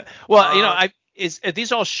 Well, are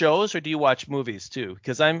these all shows or do you watch movies too?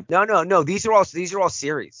 Because I'm no. These are all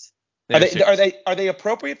series. Are they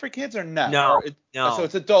appropriate for kids or no? No. So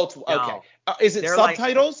it's adults. No. Okay. Is it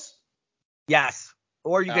subtitles? Yes.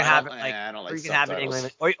 Or you can have it like. I don't like or you can subtitles. have it in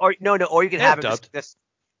English. Or you can have it dubbed.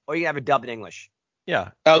 Or you can have it dubbed in English.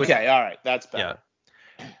 Yeah. Okay. All right. That's better.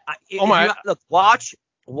 Yeah. Omar, look, watch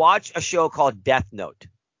a show called Death Note.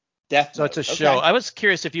 Death Note. So it's a show. I was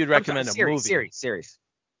curious if you'd recommend a movie. Series.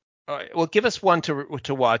 All right. Well, give us one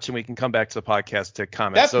to watch, and we can come back to the podcast to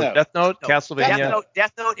comment. Death Note. Death Note, Castlevania.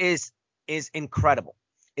 Death Note is incredible.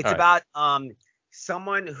 It's about a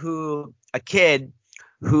kid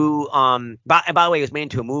who by the way, it was made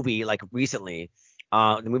into a movie like recently.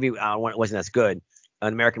 The movie wasn't as good,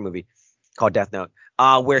 an American movie called Death Note,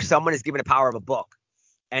 where someone is given the power of a book,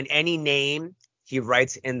 and any name he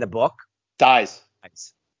writes in the book dies.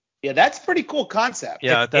 Yeah, that's a pretty cool concept.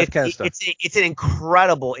 Yeah, that kind of stuff. It's an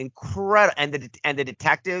incredible, and the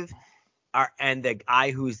detective and the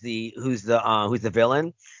guy who's the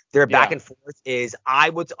villain, their back and forth is,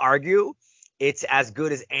 I would argue, it's as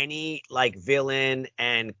good as any like villain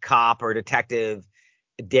and cop or detective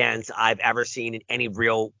dance I've ever seen in any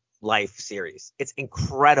real life series. It's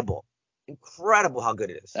incredible how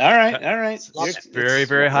good it is. All right. It's very,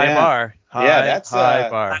 very high bar. That's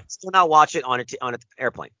high bar. I still not watch it on an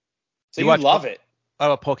airplane. So you love it.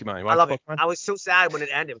 How about Pokemon? I love it. I was so sad when it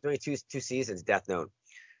ended. It was only two seasons, Death Note.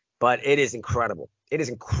 But it is incredible.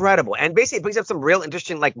 And basically it brings up some real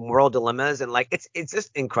interesting like moral dilemmas, and like it's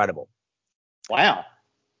just incredible. Wow.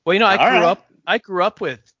 Well, I grew up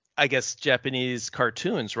with, I guess, Japanese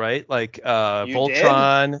cartoons, right? Like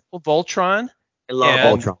Voltron. Well, Voltron. I love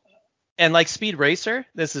Voltron. And like Speed Racer.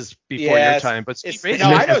 This is before your time, but Speed Racer.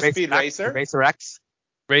 No, I know Speed Racer. Racer X.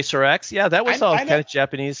 Racer X. Yeah, that was all kind of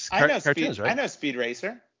Japanese cartoons, right? I know Speed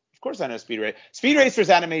Racer. Of course I know Speed Racer. Speed Racer's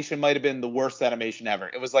animation might have been the worst animation ever.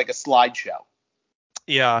 It was like a slideshow.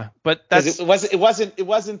 Yeah, but it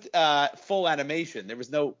wasn't full animation. There was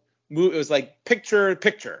no move. It was like picture,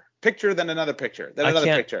 then another picture, then another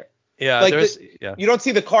picture. Yeah, like you don't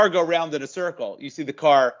see the car go round in a circle. You see the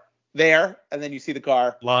car there, and then you see the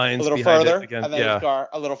car lines a little further, and then the car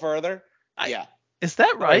a little further. Is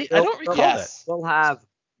that right? I don't recall that.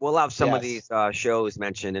 We'll have some of these shows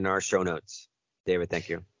mentioned in our show notes. David, thank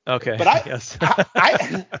you. Okay. But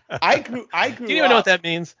I grew Do you even know what that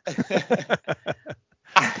means?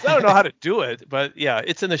 I don't know how to do it, but yeah,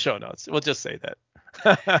 it's in the show notes. We'll just say that.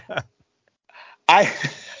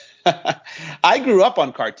 I grew up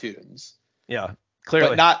on cartoons. Yeah,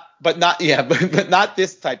 clearly. But not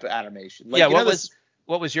this type of animation. Like,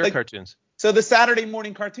 what was your cartoons? So the Saturday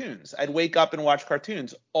morning cartoons. I'd wake up and watch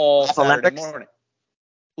cartoons all Saturday morning.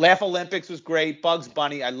 Laugh Olympics was great. Bugs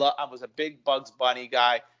Bunny. I was a big Bugs Bunny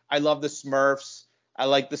guy. I love the Smurfs. I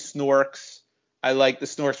like the Snorks. I like the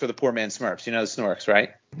Snorks for the poor man Smurfs. You know the Snorks,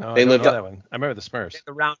 right? No, I don't know that one. I remember the Smurfs.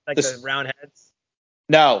 The round heads.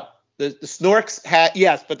 No, the Snorks had,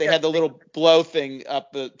 yes, but they had the little blow thing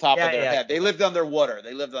up the top of their head. They lived underwater.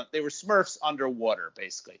 They were Smurfs underwater,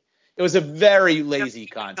 basically. It was a very lazy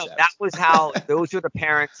concept. No, that was how those were the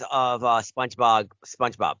parents of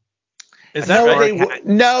SpongeBob. Is that right?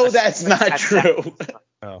 No, that's not true.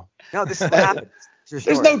 Oh. No, this is what happened.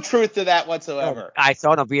 There's no truth to that whatsoever. I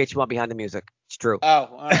saw it on VH1 Behind the Music. It's true. Oh,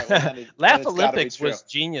 all right. Well, Laugh Olympics was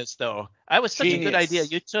genius, though. That was such a good idea.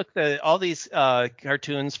 You took all these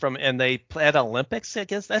cartoons and they had Olympics. I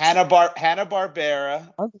guess that's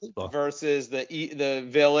Hanna-Barbera versus the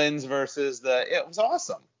villains versus it was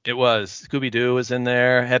awesome. It was. Scooby-Doo was in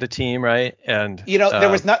there, had a team, right? And there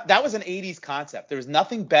was that was an 80s concept. There was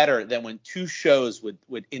nothing better than when two shows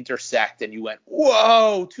would intersect and you went,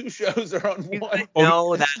 whoa, two shows are on one. You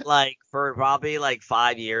know that like for probably like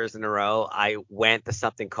 5 years in a row, I went to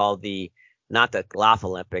something called not the Laugh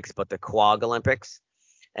Olympics, but the Quag Olympics.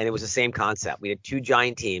 And it was the same concept. We had two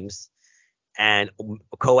giant teams and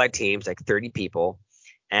co-ed teams, like 30 people.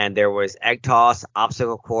 And there was egg toss,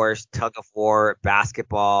 obstacle course, tug of war,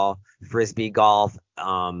 basketball, frisbee golf,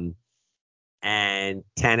 and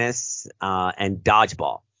tennis, and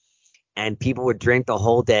dodgeball. And people would drink the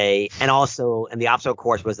whole day. And the obstacle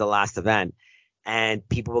course was the last event. And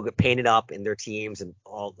people would get painted up in their teams and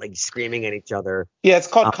all like screaming at each other. Yeah, it's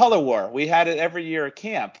called Color War. We had it every year at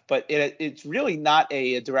camp, but it's really not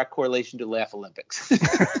a direct correlation to Laugh Olympics.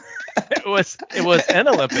 It was an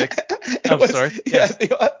Olympics. Sorry. Yeah,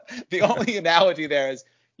 the only analogy there is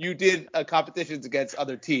you did competitions against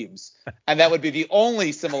other teams, and that would be the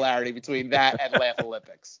only similarity between that and Laugh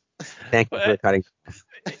Olympics. Thank you for cutting.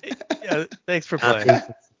 Yeah, thanks for playing.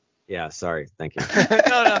 Yeah, sorry. Thank you.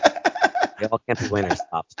 No. They all can't be winners.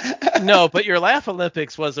 No, but your Laugh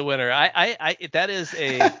Olympics was a winner. That is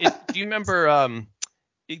do you remember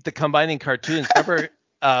the combining cartoons? Remember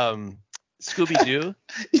Scooby-Doo?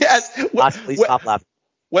 Yes. Please stop laughing.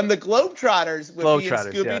 When the Globetrotters would be in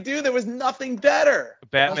Scooby-Doo, there was nothing better.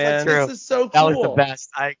 Batman. This is so cool. That was the best.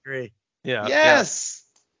 I agree. Yeah. Yes.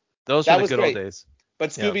 Yeah. Those were the good old days. But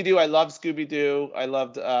Scooby-Doo, I loved Scooby-Doo. I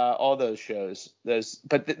loved all those shows.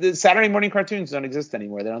 But the Saturday morning cartoons don't exist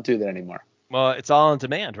anymore. They don't do that anymore. Well, it's all on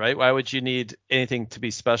demand, right? Why would you need anything to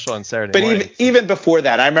be special on Saturday But morning? even before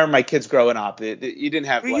that, I remember my kids growing up. You didn't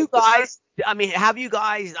have Do like you guys? I mean, have you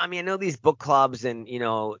guys? I mean, I know these book clubs and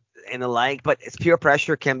and the like, but it's peer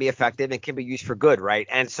pressure can be effective and can be used for good, right?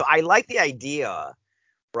 And so I like the idea,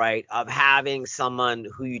 right, of having someone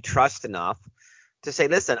who you trust enough to say,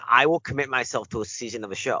 listen, I will commit myself to a season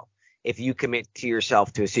of a show if you commit to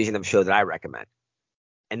yourself to a season of a show that I recommend,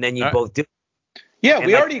 and then you All right. both do. Yeah, And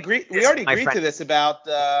we like already agreed. We this, already my agreed friend. to this about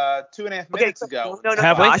 2.5 minutes ago. No,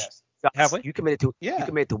 Have we? Josh. Have we? You committed to Yeah.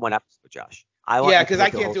 one episode, Josh. I want Yeah, you to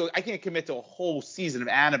because commit to a whole. I can't commit to a whole season of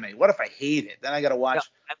anime. What if I hate it? Then I got to No, watch.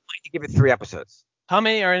 I want you to give it 3 episodes. How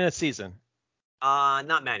many are in a season?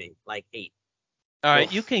 Not many, like 8. All right,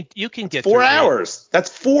 Oof. you can get 4 through 8. hours.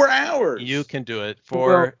 That's 4 hours. You can do it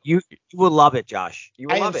You will love it, Josh. You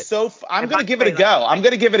will I am love it. so. I'm And going by to give the it a way, go. I'm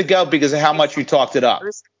going to give it a go because of how much you talked it up.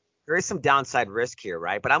 there is some downside risk here,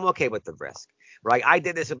 right? But I'm okay with the risk, right? I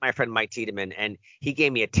did this with my friend Mike Tiedemann, and he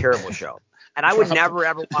gave me a terrible show, and I would never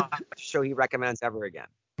ever watch a show he recommends ever again.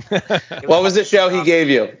 What was the show he gave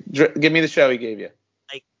you? Give me the show he gave you.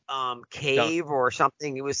 Like Cave or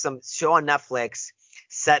something. It was some show on Netflix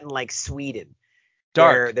set in like Sweden.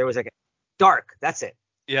 Dark. Where there was like a Dark. That's it.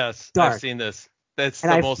 Yes, Dark. I've seen this. That's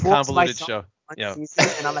And the I most forced convoluted myself show. on Yeah. season,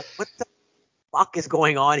 and I'm like, what the fuck is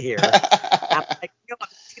going on here? I'm like,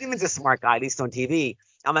 Tiedemann's a smart guy, at least on TV.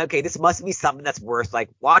 I'm like, okay, this must be something that's worth like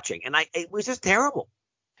watching. And it was just terrible.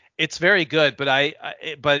 It's very good, but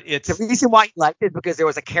but it's The reason why you liked it because there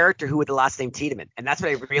was a character who had the last name Tiedemann, and that's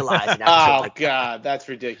what I realized. In Oh like, God, that's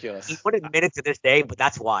ridiculous. He wouldn't admit it to this day, but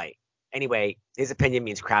that's why. Anyway, his opinion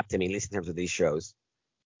means crap to me, at least in terms of these shows.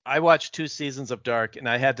 I watched 2 seasons of Dark, and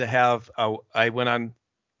I had to have I went on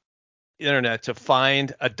the internet to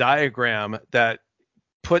find a diagram that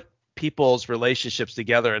put people's relationships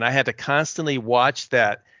together, and I had to constantly watch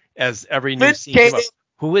that as every new scene came up.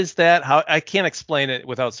 Who is that? How I can't explain it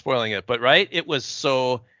without spoiling it, but right, it was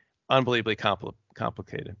so unbelievably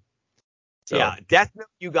complicated. So, yeah, Death Note,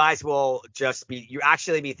 you guys will just you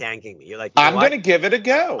actually be thanking me. You're like, I'm gonna give it a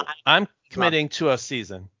go. I'm committing to a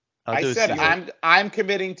season. I'm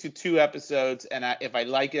committing to 2 episodes, and if I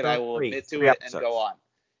like it, I will admit to it and go on.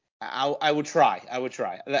 I would try. I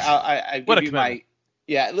give you my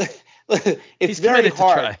It's very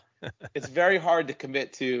hard. It's very hard to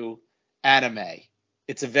commit to anime.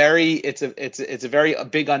 It's a very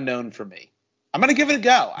big unknown for me. I'm gonna give it a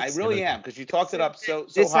go. I really am because you talked it up so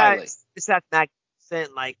highly. This has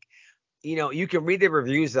magnificent, like, you can read the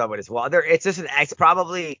reviews of it as well. It's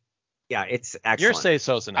probably, yeah, it's excellent. Your say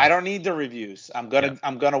so's enough. I don't need the reviews. I'm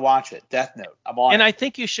gonna watch it. Death Note. I'm on. And I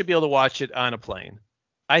think you should be able to watch it on a plane.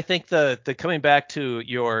 I think the coming back to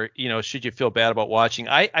your, should you feel bad about watching?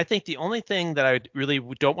 I think the only thing that I really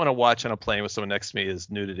don't want to watch on a plane with someone next to me is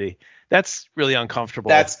nudity. That's really uncomfortable.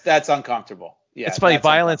 That's uncomfortable. Yeah. It's funny.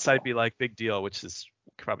 Violence, I'd be like big deal, which is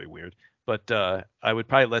probably weird. But I would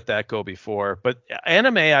probably let that go before. But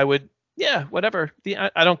anime, I would, yeah, whatever. They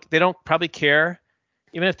don't probably care,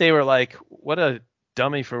 even if they were like, what a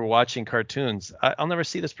dummy for watching cartoons. I'll never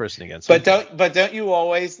see this person again. So but don't you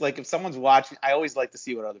always, like, if someone's watching, I always like to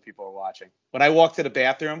see what other people are watching. When I walk to the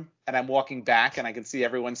bathroom and I'm walking back and I can see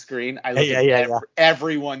everyone's screen, I look at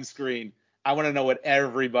everyone's screen. I want to know what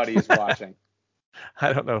everybody is watching.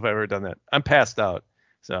 I don't know if I've ever done that. I'm passed out.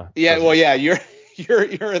 So yeah, well, yeah, you're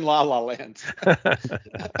in La La Land.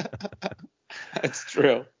 That's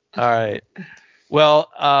true. All right.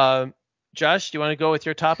 Well, Josh, do you want to go with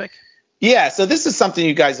your topic? Yeah, so this is something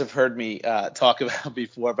you guys have heard me talk about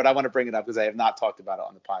before, but I want to bring it up because I have not talked about it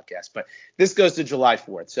on the podcast. But this goes to July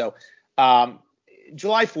 4th. So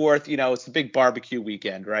July 4th, it's a big barbecue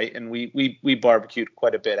weekend, right? And we barbecued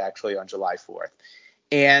quite a bit actually on July 4th.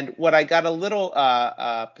 And what I got a little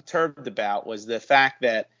perturbed about was the fact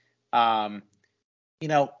that, all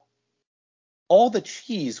the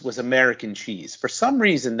cheese was American cheese. For some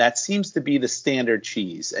reason, that seems to be the standard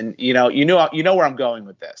cheese. And you know where I'm going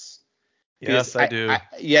with this. Yes, I do.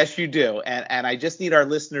 Yes, you do. And I just need our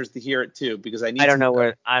listeners to hear it too, because I don't know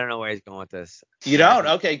where he's going with this. You don't?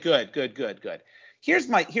 Okay, good. Here's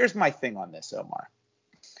my thing on this, Omar.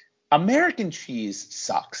 American cheese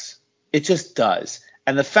sucks. It just does.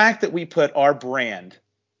 And the fact that we put our brand,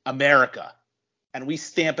 America, and we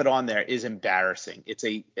stamp it on there is embarrassing.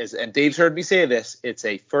 And Dave's heard me say this, it's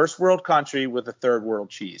a first world country with a third world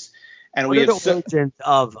cheese. And what are the origins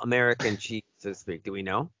of American cheese, so to speak? Do we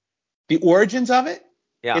know? The origins of it?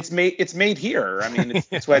 Yeah. It's made here. I mean,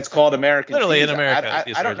 it's why it's called American Literally cheese. in America.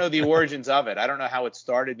 I don't know the origins of it. I don't know how it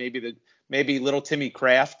started. Maybe little Timmy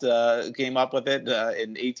Kraft came up with it in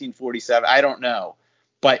 1847. I don't know.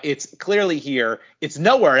 but it's clearly here. It's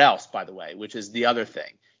nowhere else, by the way, which is the other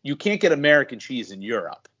thing. You can't get American cheese in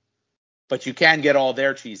Europe, but you can get all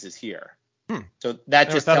their cheeses here. So that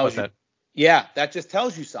Never just thought tells about you. that. Yeah, that just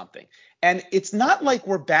tells you something. And it's not like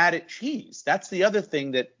we're bad at cheese. That's the other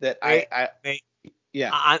thing that yeah.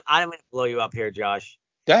 I'm going to blow you up here, Josh.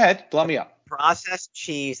 Go ahead, blow me up. Processed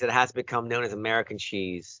cheese that has become known as American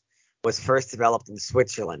cheese was first developed in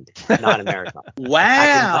Switzerland, not America.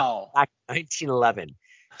 Wow. Back in 1911.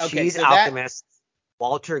 Okay, Cheese so alchemists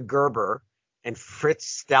Walter Gerber and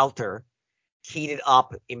Fritz Stelter heated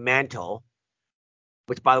up Emmental,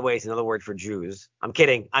 which, by the way, is another word for Jews. I'm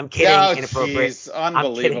kidding. Oh, Inappropriate. jeez,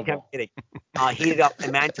 unbelievable. I'm kidding. Heated up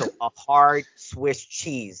Emmental, a hard Swiss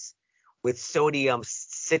cheese with sodium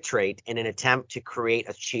citrate in an attempt to create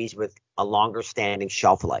a cheese with a longer standing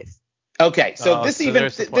shelf life. Okay, so this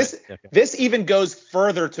even goes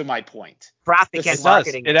further to my point. Traffic and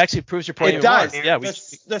marketing. It actually proves your point. It does. Yeah,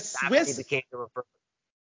 the Swiss became to refer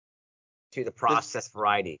to the processed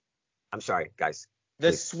variety. I'm sorry, guys.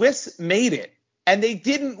 The Swiss made it, and they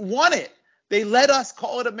didn't want it. They let us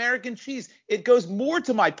call it American cheese. It goes more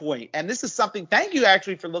to my point, and this is something. Thank you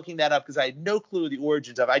actually for looking that up because I had no clue the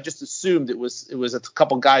origins of it. I just assumed it was a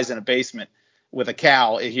couple guys in a basement with a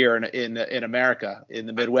cow here in America in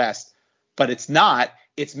the Midwest, but it's not.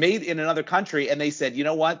 It's made in another country, and they said, you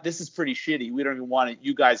know what, this is pretty shitty. We don't even want it.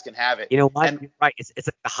 You guys can have it. You know what? You're right. It's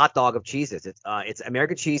like a hot dog of cheeses. It's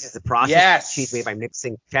American cheese. It's a processed cheese made by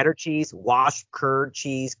mixing cheddar cheese, washed curd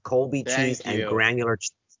cheese, Colby cheese, and granular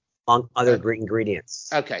cheese, among other ingredients.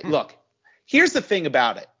 Okay, look, here's the thing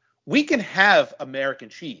about it. We can have American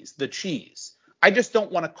cheese, the cheese. I just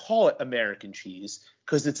don't want to call it American cheese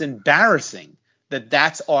because it's embarrassing that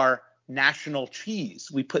that's our national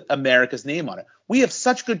cheese. We put America's name on it. We have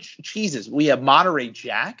such good cheeses. We have Monterey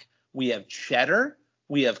Jack. We have cheddar.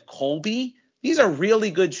 We have Colby. These are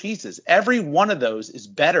really good cheeses. Every one of those is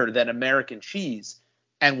better than American cheese,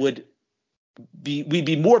 and we'd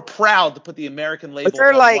be more proud to put the American label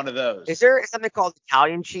on one of those. Is there something called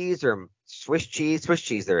Italian cheese or Swiss cheese? Swiss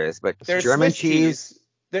cheese there is, but there's German Swiss cheese.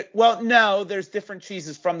 Well, no, there's different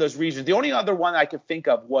cheeses from those regions. The only other one I could think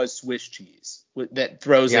of was Swiss cheese that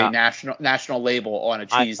throws a national label on a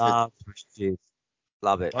cheese. I love Swiss cheese.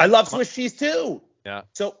 Love it. I love Swiss cheese too. Yeah.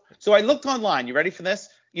 So I looked online. You ready for this?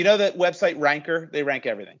 You know that website Ranker? They rank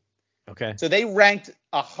everything. Okay. So they ranked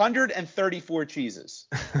 134 cheeses.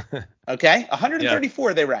 Okay?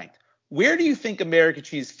 134 they ranked. Where do you think American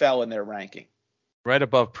cheese fell in their ranking? Right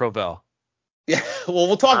above Provel. Yeah, well,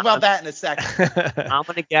 we'll talk about that in a second. I'm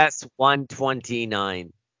going to guess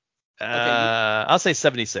 129. I'll say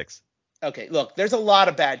 76. Okay, look, there's a lot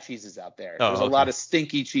of bad cheeses out there. There's a lot of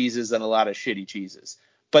stinky cheeses and a lot of shitty cheeses.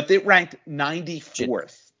 But they ranked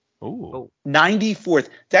 94th. Ooh. 94th.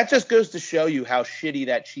 That just goes to show you how shitty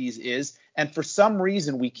that cheese is. And for some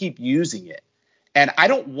reason, we keep using it. And I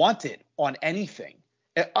don't want it on anything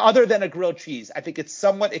other than a grilled cheese. I think it's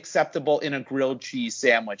somewhat acceptable in a grilled cheese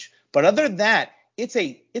sandwich. But other than that, it's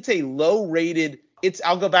a low rated.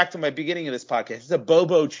 I'll go back to my beginning of this podcast. It's a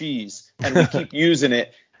Bobo cheese, and we keep using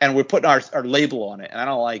it, and we're putting our label on it, and I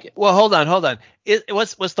don't like it. Well, hold on.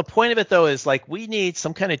 What's the point of it though? Is like we need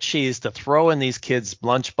some kind of cheese to throw in these kids'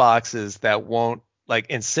 lunch boxes that won't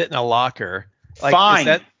and sit in a locker. Like, fine. Is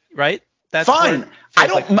that right? That's fine. I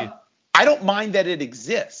don't mind that it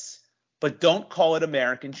exists, but don't call it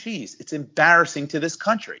American cheese. It's embarrassing to this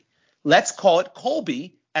country. Let's call it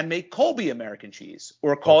Colby and make Colby American cheese,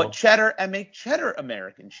 or call it cheddar and make cheddar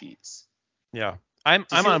American cheese. Yeah. I'm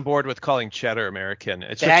on board with calling cheddar American.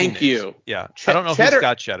 It's Thank you. Yeah. I don't know who's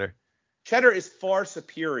got cheddar. Cheddar is far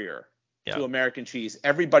superior to American cheese.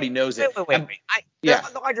 Everybody knows it. Wait.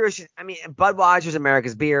 I mean, Budweiser's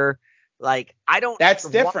America's beer. Like, I don't. That's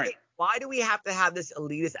different. Why do we have to have this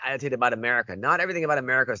elitist attitude about America? Not everything about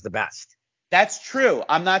America is the best. That's true.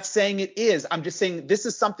 I'm not saying it is. I'm just saying this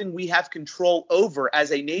is something we have control over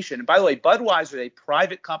as a nation. And by the way, Budweiser is a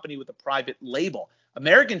private company with a private label.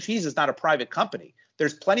 American cheese is not a private company.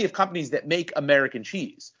 There's plenty of companies that make American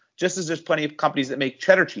cheese, just as there's plenty of companies that make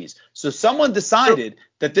cheddar cheese. So someone decided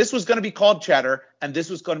that this was going to be called cheddar and this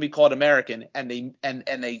was going to be called American, and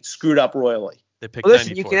they screwed up royally. They picked listen,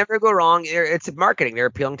 94. You can never go wrong. It's marketing. They're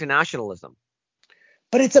appealing to nationalism.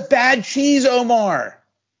 But it's a bad cheese, Omar.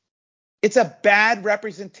 It's a bad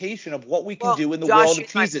representation of what we can do in the world of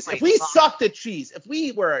cheeses. If we sucked at cheese, if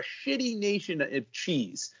we were a shitty nation of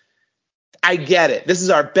cheese, I get it. This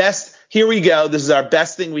is our best. Here we go. This is our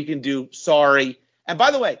best thing we can do. Sorry. And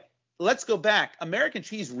by the way, let's go back. American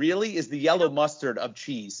cheese really is the yellow mustard of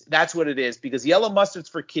cheese. That's what it is, because yellow mustard's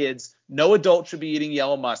for kids. No adult should be eating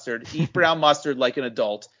yellow mustard. Eat brown mustard like an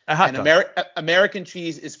adult. And American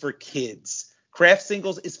cheese is for kids. Kraft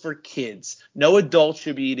Singles is for kids. No adult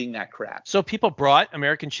should be eating that crap. So people brought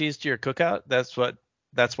American cheese to your cookout? That's what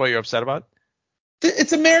you're upset about?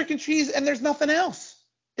 It's American cheese and there's nothing else.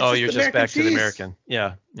 You're just back to the American.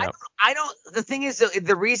 Yeah. I don't. The thing is,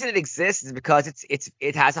 the reason it exists is because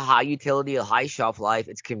it has a high utility, a high shelf life.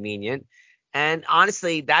 It's convenient, and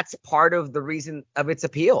honestly, that's part of the reason of its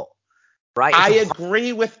appeal, right? I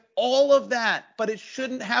agree with all of that, but it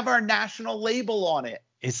shouldn't have our national label on it.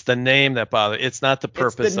 It's the name that bothers. It's not the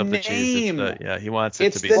purpose of the cheese. He wants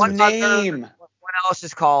it to be. It's the name. What else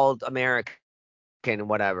is called American?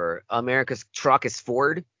 Whatever. America's truck is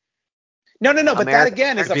Ford. No. But that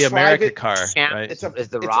again is a private America car, right? Is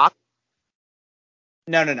the Rock?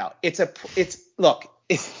 No. Look,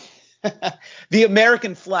 the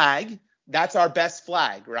American flag. That's our best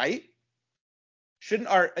flag, right? Shouldn't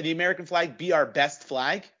the American flag be our best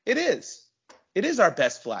flag? It is. It is our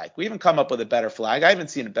best flag. We haven't come up with a better flag. I haven't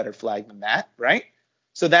seen a better flag than that, right?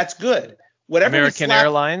 So that's good. Whatever American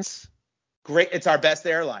Airlines. Great. It's our best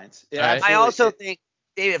airlines. I also think,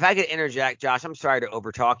 David, if I could interject, Josh, I'm sorry to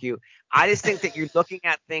overtalk you. I just think that you're looking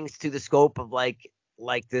at things to the scope of like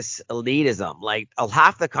this elitism. Like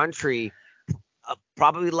half the country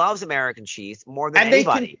probably loves American cheese more than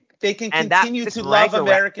anybody. They can continue to love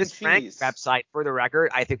American cheese. This website, for the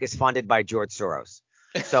record, I think is funded by George Soros.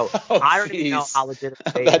 So I don't even know how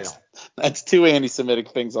legitimate they are. That's two anti-Semitic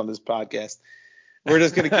things on this podcast. We're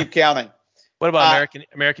just going to keep counting. What about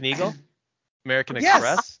American Eagle? American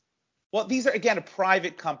Express? Well, these are, again,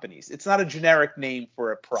 private companies. It's not a generic name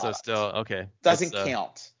for a product. So still, okay. Doesn't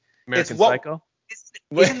count. American Psycho?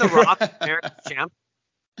 Isn't The Rock America's champ?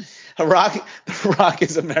 The Rock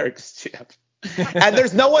is America's champ. And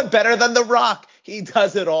there's no one better than The Rock. He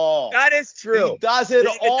does it all. That is true. He does it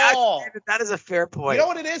all. That is a fair point. You know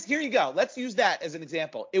what it is? Here you go. Let's use that as an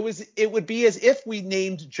example. It would be as if we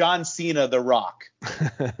named John Cena The Rock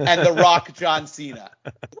and The Rock John Cena.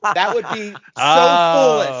 That would be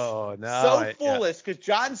so foolish because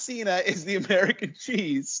John Cena is the American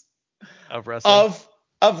cheese of wrestling.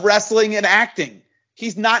 Of wrestling and acting.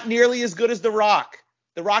 He's not nearly as good as The Rock.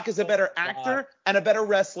 The Rock is a better actor and a better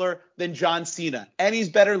wrestler than John Cena, and he's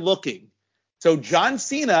better looking. So John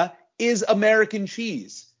Cena is American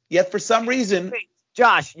cheese. Yet for some reason,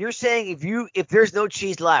 Josh, you're saying if there's no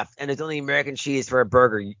cheese left and there's only American cheese for a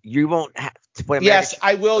burger, you won't have to put American cheese.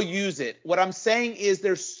 I will use it. What I'm saying is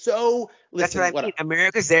that's what I mean.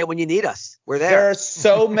 America's there when you need us. We're there. There are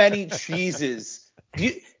so many cheeses.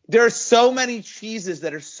 There are so many cheeses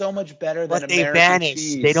that are so much better than American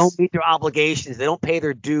cheese. They don't meet their obligations. They don't pay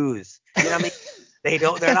their dues. You know what I mean?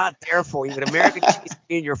 They're not there for you. But American cheese can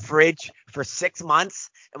be in your fridge for 6 months,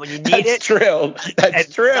 and when you need That's true.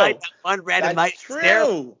 That's true. One random night,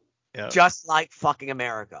 true. Just like fucking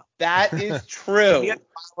America. That is true.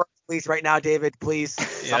 Please, right now, David, please,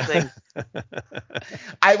 something.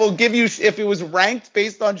 I will give you, if it was ranked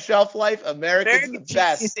based on shelf life, American is the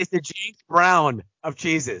best. It's the James Brown of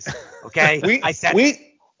cheeses. Okay,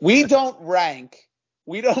 we don't rank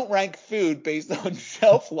food based on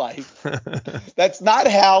shelf life. That's not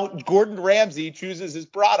how Gordon Ramsay chooses his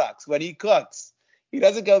products when he cooks. He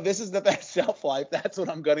doesn't go, this is the best shelf life. That's what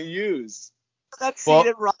I'm going to use. That scene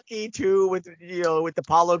in Rocky too with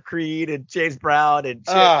Apollo Creed and James Brown and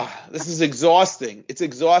this is exhausting. It's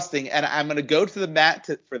exhausting, and I'm going to go to the mat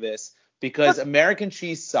for this because American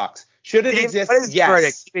cheese sucks. Should it exist? What is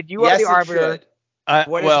yes. You are the arbiter. I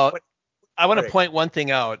want to point one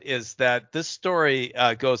thing out is that this story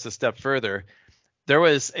goes a step further. There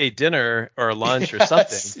was a dinner or lunch or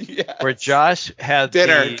something where Josh had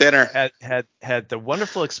had the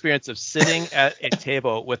wonderful experience of sitting at a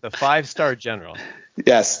table with a 5-star general.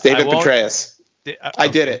 Yes, David Petraeus. I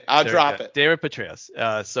did it. I'll drop it. David Petraeus.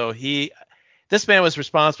 So this man was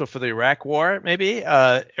responsible for the Iraq War, maybe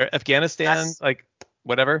or Afghanistan, like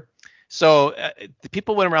whatever. So the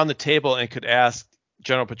people went around the table and could ask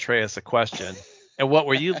General Petraeus a question. And what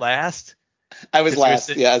were you last? I was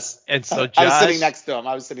last, yes. And so Josh, I was sitting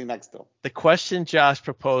next to him. The question Josh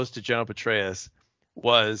proposed to General Petraeus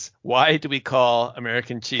was, why do we call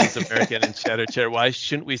American cheese American and cheddar? Why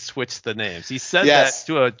shouldn't we switch the names? He said that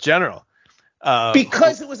to a general.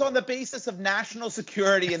 Because it was on the basis of national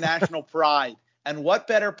security and national pride. And what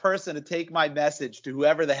better person to take my message to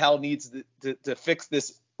whoever the hell needs to fix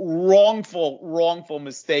this wrongful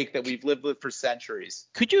mistake that we've lived with for centuries.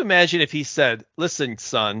 Could you imagine if he said, listen,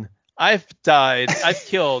 son, I've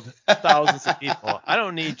killed thousands of people. I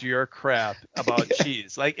don't need your crap about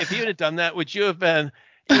cheese. Like, if you would have done that, you would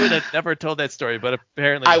have never told that story, but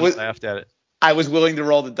apparently he laughed at it. I was willing to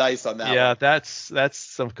roll the dice on that one. Yeah, that's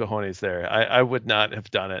some cojones there. I would not have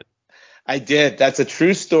done it. I did. That's a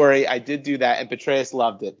true story. I did do that, and Petraeus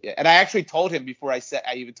loved it. And I actually told him before I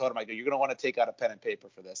even told him, I go, you're going to want to take out a pen and paper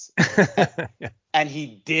for this. Yeah. And he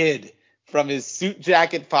did. From his suit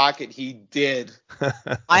jacket pocket, he did.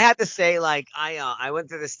 I had to say, like, I went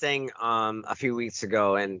through this thing a few weeks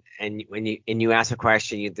ago, and when you ask a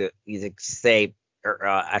question, you say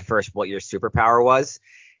at first what your superpower was,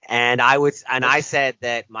 and I said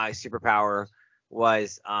that my superpower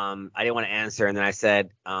was I didn't want to answer, and then I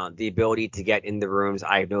said the ability to get in the rooms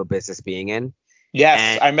I have no business being in.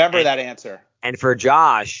 Yes, I remember that answer. And for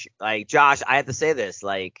Josh, I have to say this,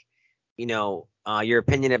 like, your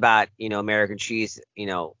opinion about, American cheese,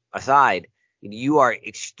 aside, you are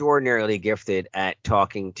extraordinarily gifted at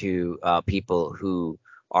talking to people who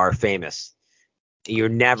are famous. You're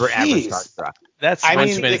never ever starstruck. That's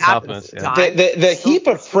too many compliments. Yeah. The heap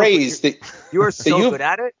of praise that you are so good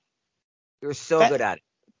at it. You're so good at it.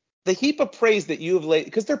 The heap of praise that you have laid,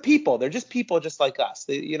 because they're people. They're just people just like us.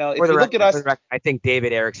 If you look at us. I think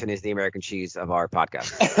David Erickson is the American cheese of our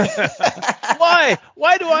podcast. Why?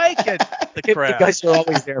 Why do I get the crap? Because you're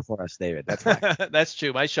always there for us, David. That's right. That's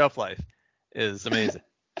true. My shelf life is amazing.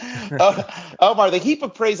 Omar, the heap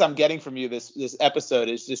of praise I'm getting from you this episode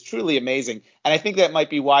is just truly amazing. And I think that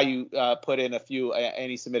might be why you put in a few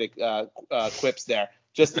anti-Semitic quips there.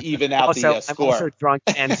 Just to even out the score. I'm also drunk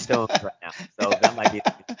and stoned right now, so that might be.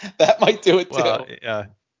 That might do it too. Well, yeah.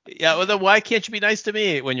 Well, then why can't you be nice to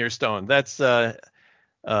me when you're stoned? That's Look,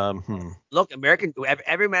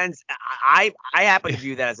 every man's. I happen to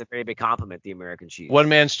view that as a very big compliment. The American cheese. One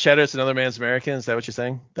man's cheddar is another man's American. Is that what you're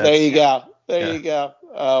saying? There you go. There you go.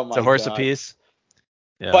 Oh my God. It's a horse apiece.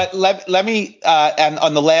 Yeah. But let me and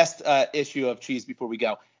on the last issue of cheese before we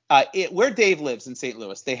go, where Dave lives in St.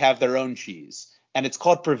 Louis, they have their own cheese. And it's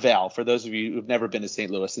called Provel, for those of you who've never been to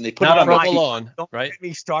St. Louis. And they put it on provolone, right? Get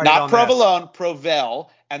me started not on provolone, Provel,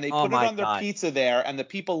 and they put it on their God. pizza there, and the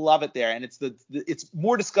people love it there. And it's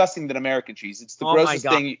more disgusting than American cheese. It's the grossest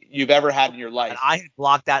thing you've ever had in your life. And I had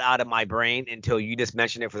blocked that out of my brain until you just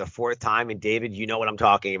mentioned it for the fourth time. And David, you know what I'm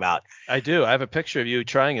talking about. I do. I have a picture of you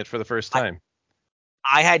trying it for the first time.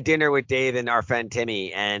 I had dinner with Dave and our friend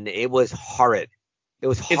Timmy, and it was horrid. It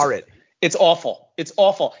was horrid. It's awful. It's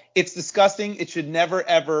awful. It's disgusting. It should never,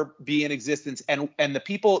 ever be in existence. And the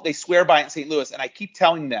people, they swear by it in St. Louis. And I keep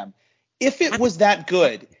telling them, if it was that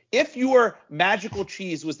good, if your magical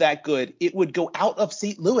cheese was that good, it would go out of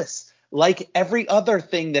St. Louis like every other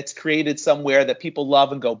thing that's created somewhere that people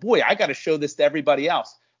love and go, boy, I got to show this to everybody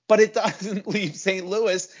else. But it doesn't leave St.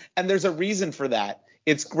 Louis. And there's a reason for that.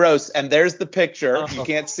 It's gross. And there's the picture. You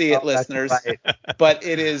can't see it, listeners. Right. But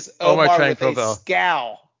it is Omar with a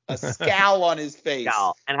scowl. A scowl on his face.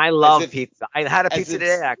 And I love pizza. I had a pizza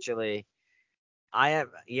today, actually.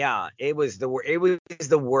 It was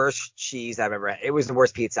the worst cheese I've ever had. It was the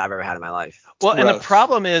worst pizza I've ever had in my life. Well, and the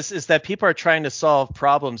problem is that people are trying to solve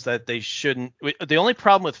problems that they shouldn't. The only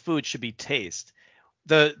problem with food should be taste.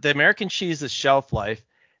 The American cheese is shelf life.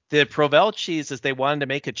 The Provel cheese is they wanted to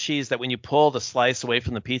make a cheese that when you pull the slice away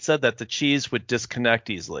from the pizza, that the cheese would disconnect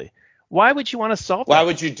easily. Why would you want to solve that? Why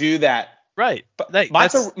would you do that? Right. But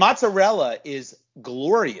mozzarella is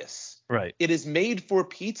glorious. Right. It is made for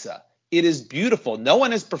pizza. It is beautiful. No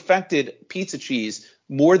one has perfected pizza cheese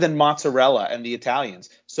more than mozzarella and the Italians.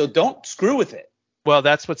 So don't screw with it. Well,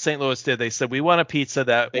 that's what St. Louis did. They said, we want a pizza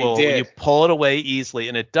that you pull it away easily,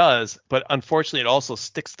 and it does. But unfortunately, it also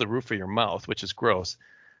sticks to the roof of your mouth, which is gross.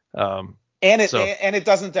 And it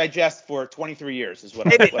doesn't digest for 23 years is what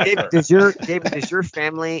I've heard. Does your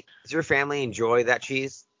family enjoy that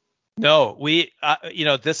cheese? No, we,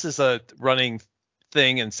 this is a running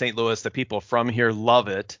thing in St. Louis that people from here love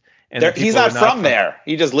it. And he's not from there.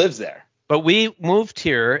 He just lives there. But we moved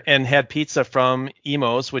here and had pizza from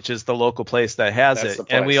Emo's, which is the local place that has it.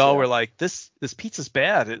 And we all were like, this pizza's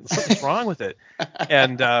bad. Something's wrong with it.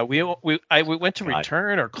 And we went to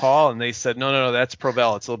return or call, and they said, no, that's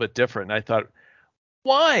Provel. It's a little bit different. And I thought,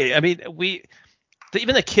 why? I mean,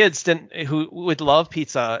 even the kids who would love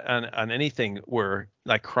pizza on anything were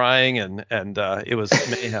like crying, and it was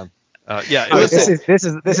mayhem.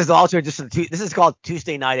 This is also just this is called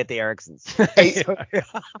Tuesday night at the Ericksons.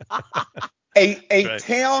 A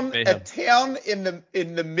town in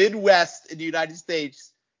the Midwest in the United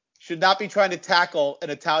States should not be trying to tackle an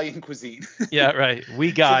Italian cuisine. Yeah, right.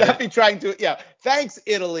 We got should not be trying to. Yeah, thanks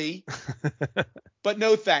Italy, but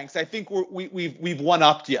no thanks. I think we've one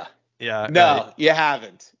upped you. Yeah. No, right. You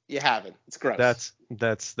haven't. you haven't. It's gross.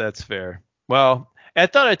 That's fair. Well, I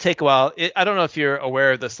thought it'd take a while. I don't know if you're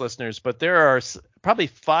aware of this, listeners, but there are probably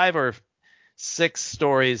 5 or 6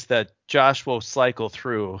 stories that Josh will cycle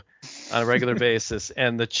through on a regular basis,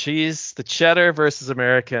 and the cheddar versus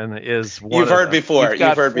American is one. You've heard before. We've got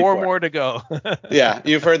you've heard 4 before. more to go. Yeah,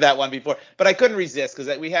 you've heard that one before, but I couldn't resist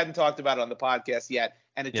because we hadn't talked about it on the podcast yet,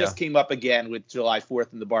 and it just came up again with July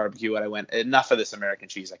 4th and the barbecue, and I went, enough of this American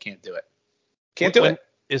cheese. I can't do it. Can't do it.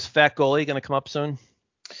 Is Fat Goalie going to come up soon?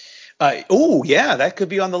 Oh, yeah, that could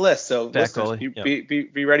be on the list. So listeners,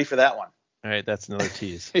 be ready for that one. All right, that's another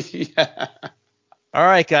tease. Yeah. All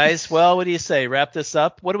right, guys. Well, what do you say? Wrap this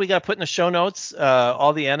up. What do we got to put in the show notes?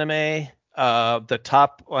 All the anime, the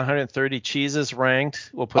top 130 cheeses ranked.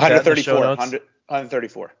 We'll put that in the show notes.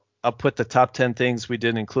 134. I'll put the top 10 things we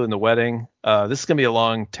didn't include in the wedding. This is going to be a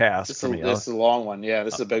long task for me. This is a long one. Yeah,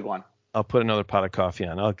 this is a big one. I'll put another pot of coffee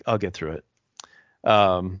on. I'll get through it.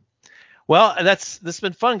 Well, this has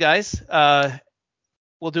been fun, guys.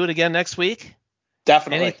 We'll do it again next week.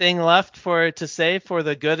 Definitely. Anything left to say for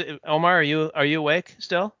the good? Omar, are you awake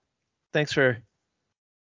still? Thanks for.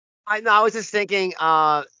 I was just thinking.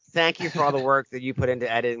 Thank you for all the work that you put into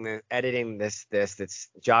editing this. It's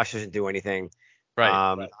Josh doesn't do anything.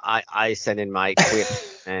 Right. I send in my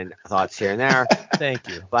quips and thoughts here and there. Thank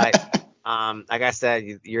you. But like I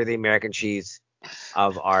said, you're the American cheese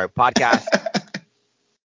of our podcast.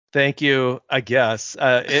 Thank you, I guess.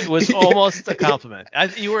 It was almost a compliment.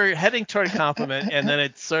 You were heading toward a compliment, and then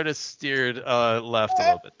it sort of steered left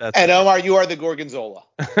a little bit. Omar, you are the Gorgonzola.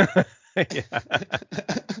 Yeah.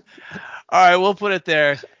 All right, we'll put it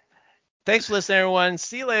there. Thanks for listening, everyone.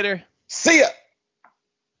 See you later. See ya.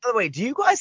 By the way, do you guys